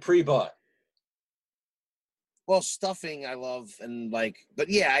never nothing happen. pre-bought. Well, stuffing I love, and but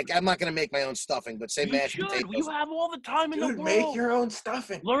yeah, I'm not gonna make my own stuffing. But say You mashed should. potatoes. You have all the time in the Dude, world. make your own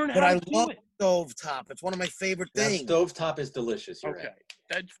stuffing. Learn But how I to do love it. stovetop. It's one of my favorite Now, things. stovetop is delicious. You're Okay, right.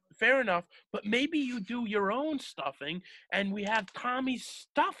 that's fair enough. But maybe you do your own stuffing, and we have Tommy's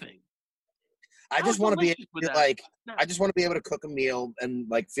stuffing. I just How want to be delicious would able that to, be? No. I just want to be able to cook a meal and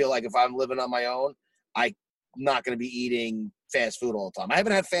feel like if I'm living on my own, I'm not going to be eating fast food all the time. I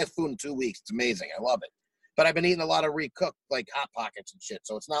haven't had fast food in 2 weeks. It's amazing. I love it. But I've been eating a lot of recooked like Hot Pockets and shit.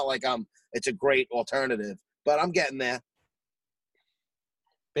 So it's not like it's a great alternative but I'm getting there.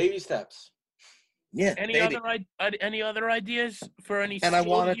 Baby steps. Yeah, Any baby. other ideas for any And I skills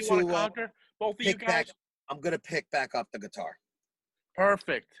wanted you want to, to conquer? Both of you pick back. guys. I'm gonna pick back up the guitar.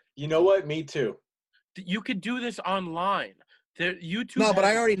 Perfect. You know what? Me too. You could do this online. YouTube. No, but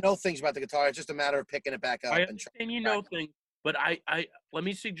has- I already know things about the guitar. It's just a matter of picking it back up I and understand you know things, but I let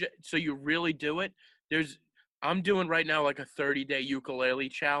me suggest. So you really do it. I'm doing right now like a 30-day ukulele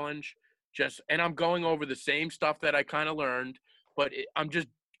challenge. And I'm going over the same stuff that I kind of learned, but I'm just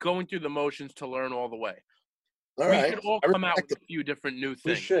going through the motions to learn all the way. All We right. should all I come out respect with a few different new We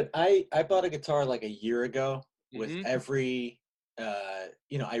things. should. I bought a guitar like a year ago with Mhm. every,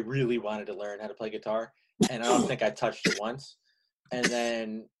 I really wanted to learn how to play guitar, and I don't think I touched it once. And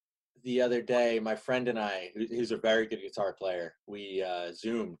then the other day, my friend and I, who's a very good guitar player, we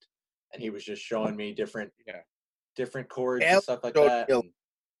Zoomed, and he was just showing me different chords Taylor and stuff like showed that. me a- and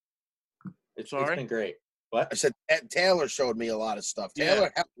It's been great. What? I said Taylor showed me a lot of stuff. Yeah,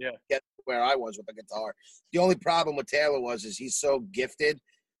 Taylor helped yeah. me get where I was with the guitar. The only problem with Taylor is he's so gifted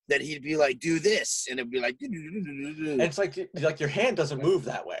that he'd be like, "Do this," and it'd be like, And it's like your hand doesn't move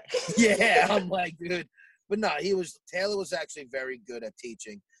that way. yeah. I'm like, dude, but no, Taylor was actually very good at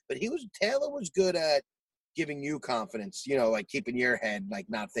teaching, but Taylor was good at giving you confidence. Like keeping your head, like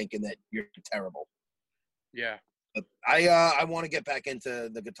not thinking that you're terrible. Yeah. But I want to get back into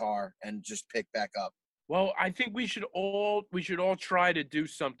the guitar and just pick back up. Well, I think we should all try to do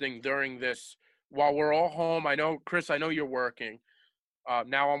something during this while we're all home. I know, Chris, I know you're working.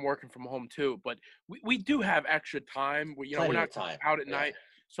 Now I'm working from home too, but we do have extra time. We're Plenty not of time. out at Yeah. night.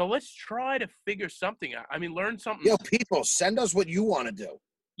 So let's try to figure something out. I mean, learn something. Yo, people, send us what you want to do.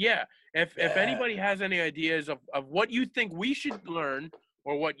 Yeah. If Yeah. anybody has any ideas of what you think we should learn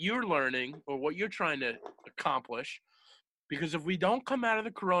or what you're learning or what you're trying to accomplish, because if we don't come out of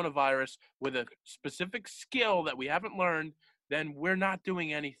the coronavirus with a specific skill that we haven't learned, then we're not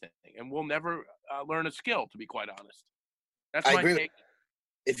doing anything, and we'll never learn a skill, to be quite honest. That's I my agree. take.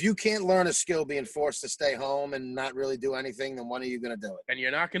 If you can't learn a skill being forced to stay home and not really do anything, then when are you going to do it? And you're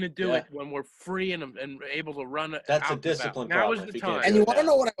not going to do Yeah. it when we're free and able to run. That's a out and about. discipline Now problem is if the you can't time. And do you it want to now.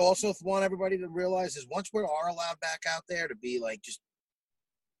 know what I also want everybody to realize is once we are allowed back out there to be like, just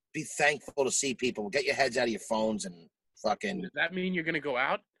be thankful to see people. Get your heads out of your phones and fucking. Does that mean you're going to go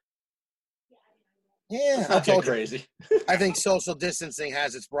out? Yeah, Let's I not get told you. crazy. I think social distancing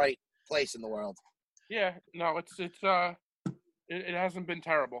has its right place in the world. Yeah. No, it hasn't been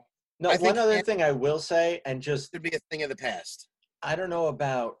terrible. No, I one think other it thing I will say, and just should be a thing of the past. I don't know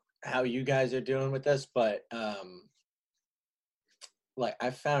about how you guys are doing with this, but like I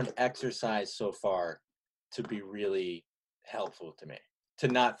found exercise so far to be really helpful to me. To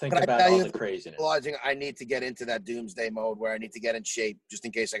not think But I about tell all you, the craziness. Realizing I need to get into that doomsday mode where I need to get in shape just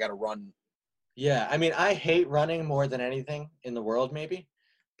in case I got to run. Yeah, I mean, I hate running more than anything in the world, maybe,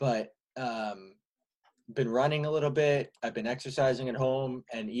 but been running a little bit. I've been exercising at home,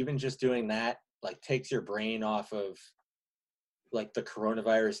 and even just doing that, like, takes your brain off of, like, the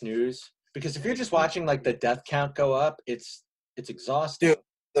coronavirus news. Because if you're just watching, like, the death count go up, it's exhausting. Dude,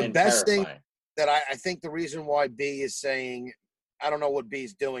 the and best terrifying. thing that I think the reason why B is saying, I don't know what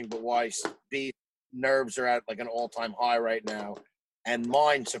B's doing, but why B nerves are at like an all-time high right now, and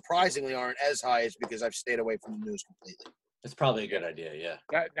mine surprisingly aren't as high, is because I've stayed away from the news completely. It's probably a good idea, yeah.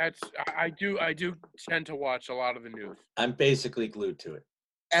 I do tend to watch a lot of the news. I'm basically glued to it.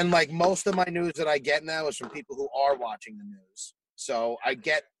 And like most of my news that I get now is from people who are watching the news. So I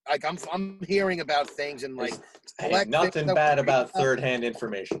get like I'm hearing about things and like Hey, select nothing things that bad we about read about. third-hand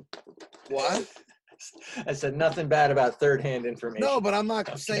information. What? I said nothing bad about third-hand information. No, but I'm not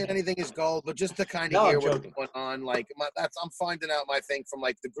I'm saying kidding. anything is gold, but just to kind No, of hear I'm what's joking. going on. Like I'm finding out my thing from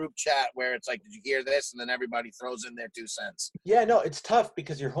like the group chat where it's like, did you hear this? And then everybody throws in their 2 cents. Yeah, no, it's tough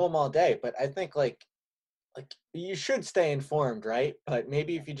because you're home all day, but I think like you should stay informed, right? But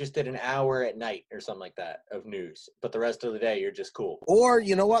maybe if you just did an hour at night or something like that of news, but the rest of the day you're just cool. Or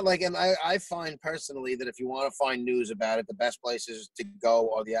you know what? Like, and I find personally that if you want to find news about it, the best places to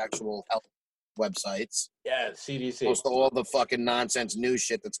go are the actual health websites. Yeah, CDC. Most of all the fucking nonsense news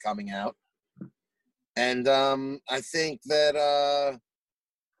shit that's coming out. And I think that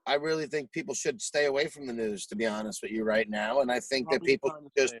I really think people should stay away from the news, to be honest with you right now. And I think that Probably people time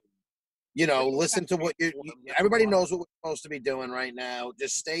to just, say. listen to what everybody knows what we're supposed to be doing right now.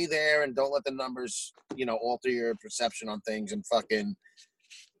 Just stay there and don't let the numbers, alter your perception on things and fucking,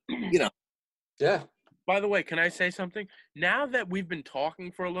 Yeah. By the way, can I say something? Now that we've been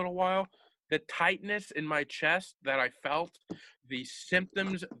talking for a little while, the tightness in my chest that I felt, the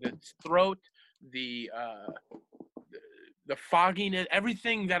symptoms, the throat, the fogginess,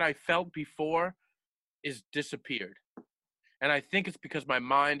 everything that I felt before is disappeared. And I think it's because my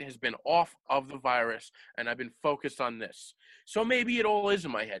mind has been off of the virus and I've been focused on this. So maybe it all is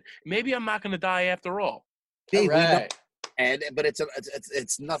in my head. Maybe I'm not going to die after all. We know, Right. Ed, but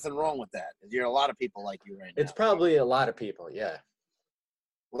it's nothing wrong with that. You're a lot of people like you right now. It's probably a lot of people. Yeah.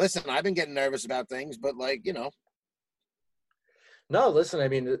 Listen, I've been getting nervous about things, but like, you know. No, listen, I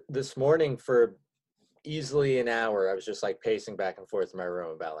mean, this morning for easily an hour, I was just like pacing back and forth in my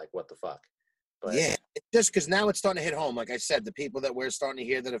room about like, what the fuck? But Yeah, it's just because now it's starting to hit home. Like I said, the people that we're starting to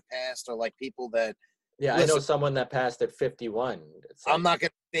hear that have passed are like people that yeah, I know Listen. someone that passed at 51. It's I'm like, not going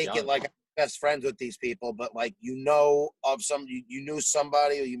to fake young. it like I'm best friends with these people, but like, you know, of some, you knew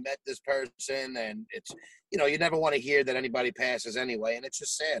somebody or you met this person, and it's, you know, you never want to hear that anybody passes anyway. And it's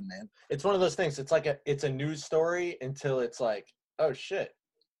just sad, man. It's one of those things. It's like it's a news story until it's like, oh shit.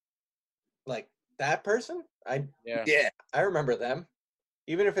 Like that person? Yeah. Yeah. I remember them.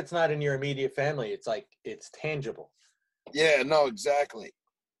 Even if it's not in your immediate family, it's like it's tangible. Yeah, no, exactly.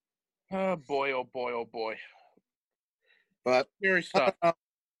 Oh boy, oh boy, oh boy. But Scary I stuff. don't know.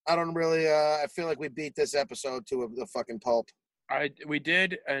 I don't really, I feel like we beat this episode to the fucking pulp. We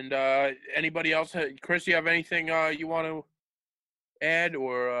did. And anybody else? Chris, you have anything you want to add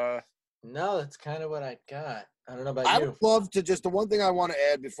or? No, that's kind of what I got. I don't know about I you. would love to just, the one thing I want to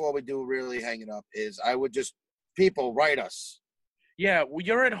add before we do really hang it up is I would just, people write us. Yeah, well,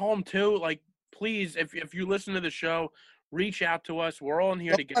 you're at home too. Like, please, if you listen to the show, reach out to us. We're all in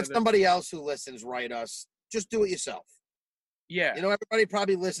here Don't together. let somebody else who listens write us. Just do it yourself. Yeah. You know, everybody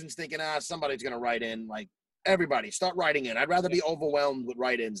probably listens thinking, somebody's going to write in. Like, everybody, start writing in. I'd rather be overwhelmed with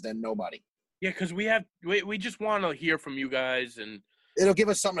write-ins than nobody. Yeah, because we just want to hear from you guys, and It'll give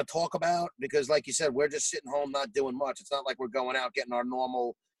us something to talk about because, like you said, we're just sitting home not doing much. It's not like we're going out getting our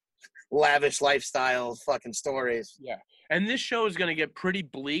normal lavish lifestyle fucking stories. and this show is going to get pretty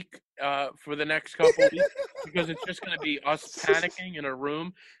bleak for the next couple weeks because it's just going to be us panicking in a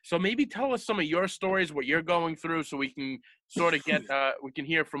room. So maybe tell us some of your stories, what you're going through, so we can sort of get we can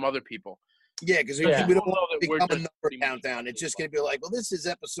hear from other people. Yeah, because Yeah. we don't want Know to that we're become a just number pretty much countdown. It's just going to be like, well, this is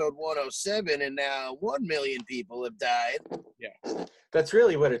episode 107, and now 1 million people have died. That's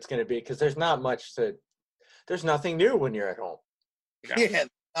really what it's going to be because there's nothing new when you're at home. Yeah,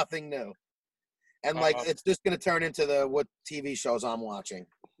 nothing new. And like, it's just going to turn into what TV shows I'm watching.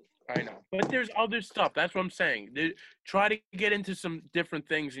 I know, but there's other stuff. That's what I'm saying. Try to get into some different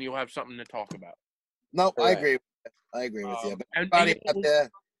things, and you'll have something to talk about. No, I Correct. agree. I agree with you. But And everybody out there,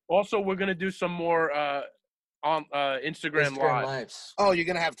 also, we're gonna do some more on Instagram Live. Lives. oh, you're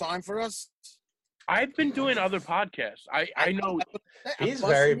going to have time for us? I've been doing other podcasts. I know. I'm He's busting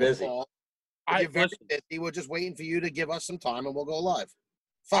very your busy. ball. I You're very listen. busy. We're just waiting for you to give us some time, and we'll go live.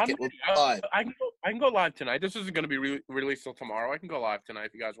 Fuck it, we'll go live. I can go live tonight. This isn't gonna be released till tomorrow. I can go live tonight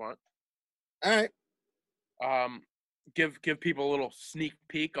if you guys want. All right. Give people a little sneak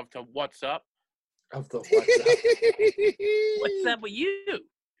peek of to what's up. Of the WhatsApp. What's up with you?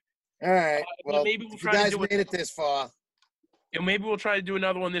 All right. Well, maybe we'll if you try to guys do made it this far, And maybe we'll try to do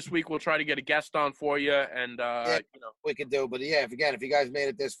another one this week. We'll try to get a guest on for you, and we could do. But yeah, if you guys made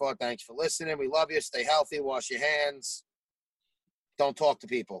it this far, thanks for listening. We love you. Stay healthy. Wash your hands. Don't talk to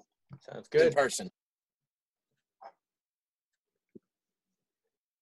people Sounds in good. person.